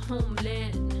on my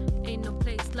homeland. Ain't no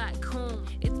place like home,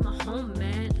 it's my home,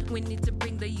 man. We need to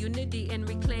bring the unity and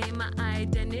reclaim my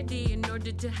identity in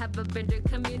order to have a better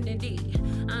community.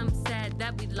 I'm sad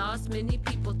that we lost many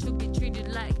people. To be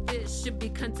treated like this should be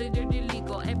considered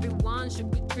illegal. Everyone should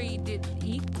be treated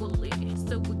equally.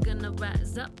 So we're gonna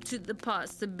rise up to the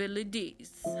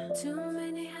possibilities. Too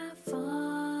many have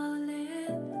fallen,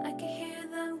 I can hear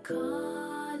them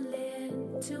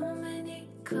calling. Too many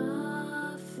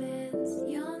coffins,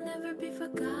 you'll never be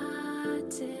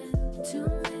forgotten. Too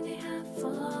many have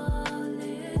fallen,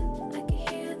 I can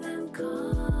hear them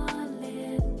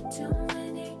calling. Too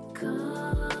many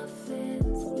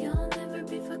coffins, you'll never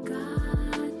be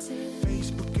forgotten.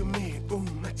 Facebook you me,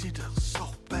 I did it so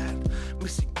bad.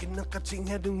 Missing in a cutting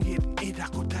head and get it a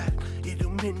good dad. It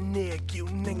don't mean neck, you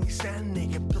nang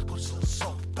sandy, a block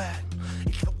so bad.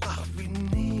 It's a coffee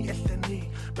knee,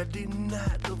 but in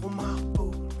that over my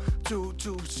boo.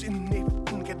 To sin it,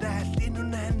 get that in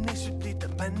an initiative, the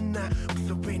man,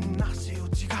 the rain, Nasi,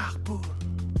 Chicago.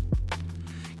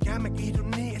 Yamaki to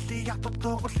me, the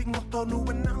Yato, sing of Tonu,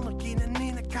 and Namakin, and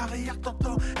Nina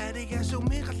Karayato, and I guess you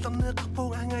make us on the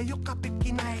Kapo and a Yoka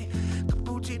Pikinai.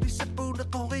 Kapuchi, the Sapu, the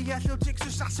Korea, so takes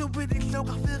us so with it, so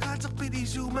I feel like a pity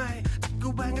Zumai.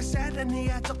 Go bang a sad and he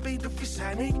had to be the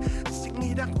Fisanic. Sing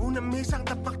it up on a miss and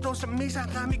the Pactos and Miss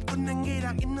Aramik, couldn't get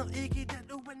out in the Iggy that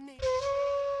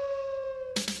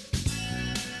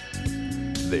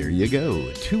There you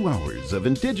go, 2 hours of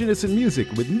Indigenous in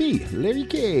Music with me, Larry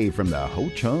Kay, from the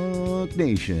Ho-Chunk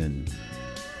Nation.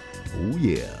 Oh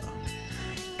yeah.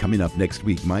 Coming up next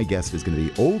week, my guest is going to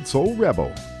be Old Soul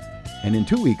Rebel. And in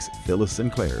 2 weeks, Phyllis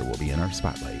Sinclair will be in our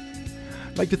spotlight.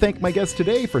 I'd like to thank my guest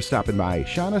today for stopping by,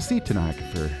 Shana Situnek,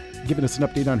 for giving us an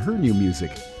update on her new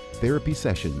music, Therapy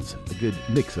Sessions, a good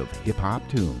mix of hip-hop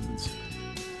tunes.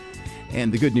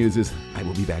 And the good news is I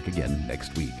will be back again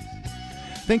next week.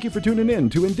 Thank you for tuning in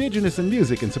to Indigenous in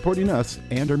Music and supporting us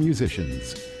and our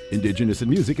musicians. Indigenous in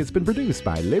Music has been produced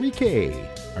by Larry Kay.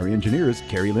 Our engineer is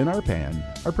Carrie Lynn Arpan.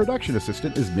 Our production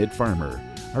assistant is Mid Farmer.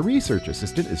 Our research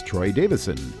assistant is Troy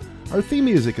Davison. Our theme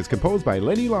music is composed by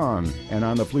Lenny Long, and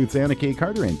on the flutes Anna K.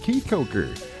 Carter and Keith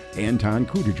Coker. Anton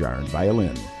Kudajar on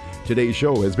violin. Today's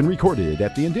show has been recorded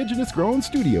at the Indigenous Grown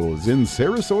Studios in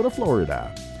Sarasota,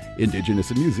 Florida.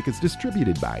 Indigenous in Music is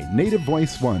distributed by Native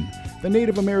Voice One, the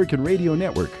Native American Radio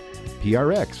Network,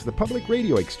 PRX, the Public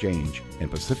Radio Exchange, and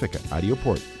Pacifica Audio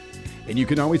Port. And you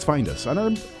can always find us on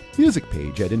our music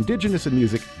page at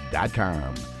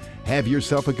indigenousinmusic.com. Have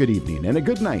yourself a good evening and a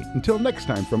good night. Until next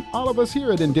time, from all of us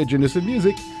here at Indigenous in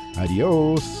Music,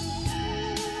 adios.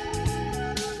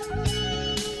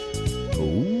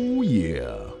 Oh,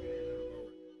 yeah.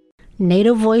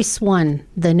 Native Voice One,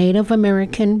 the Native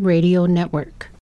American Radio Network.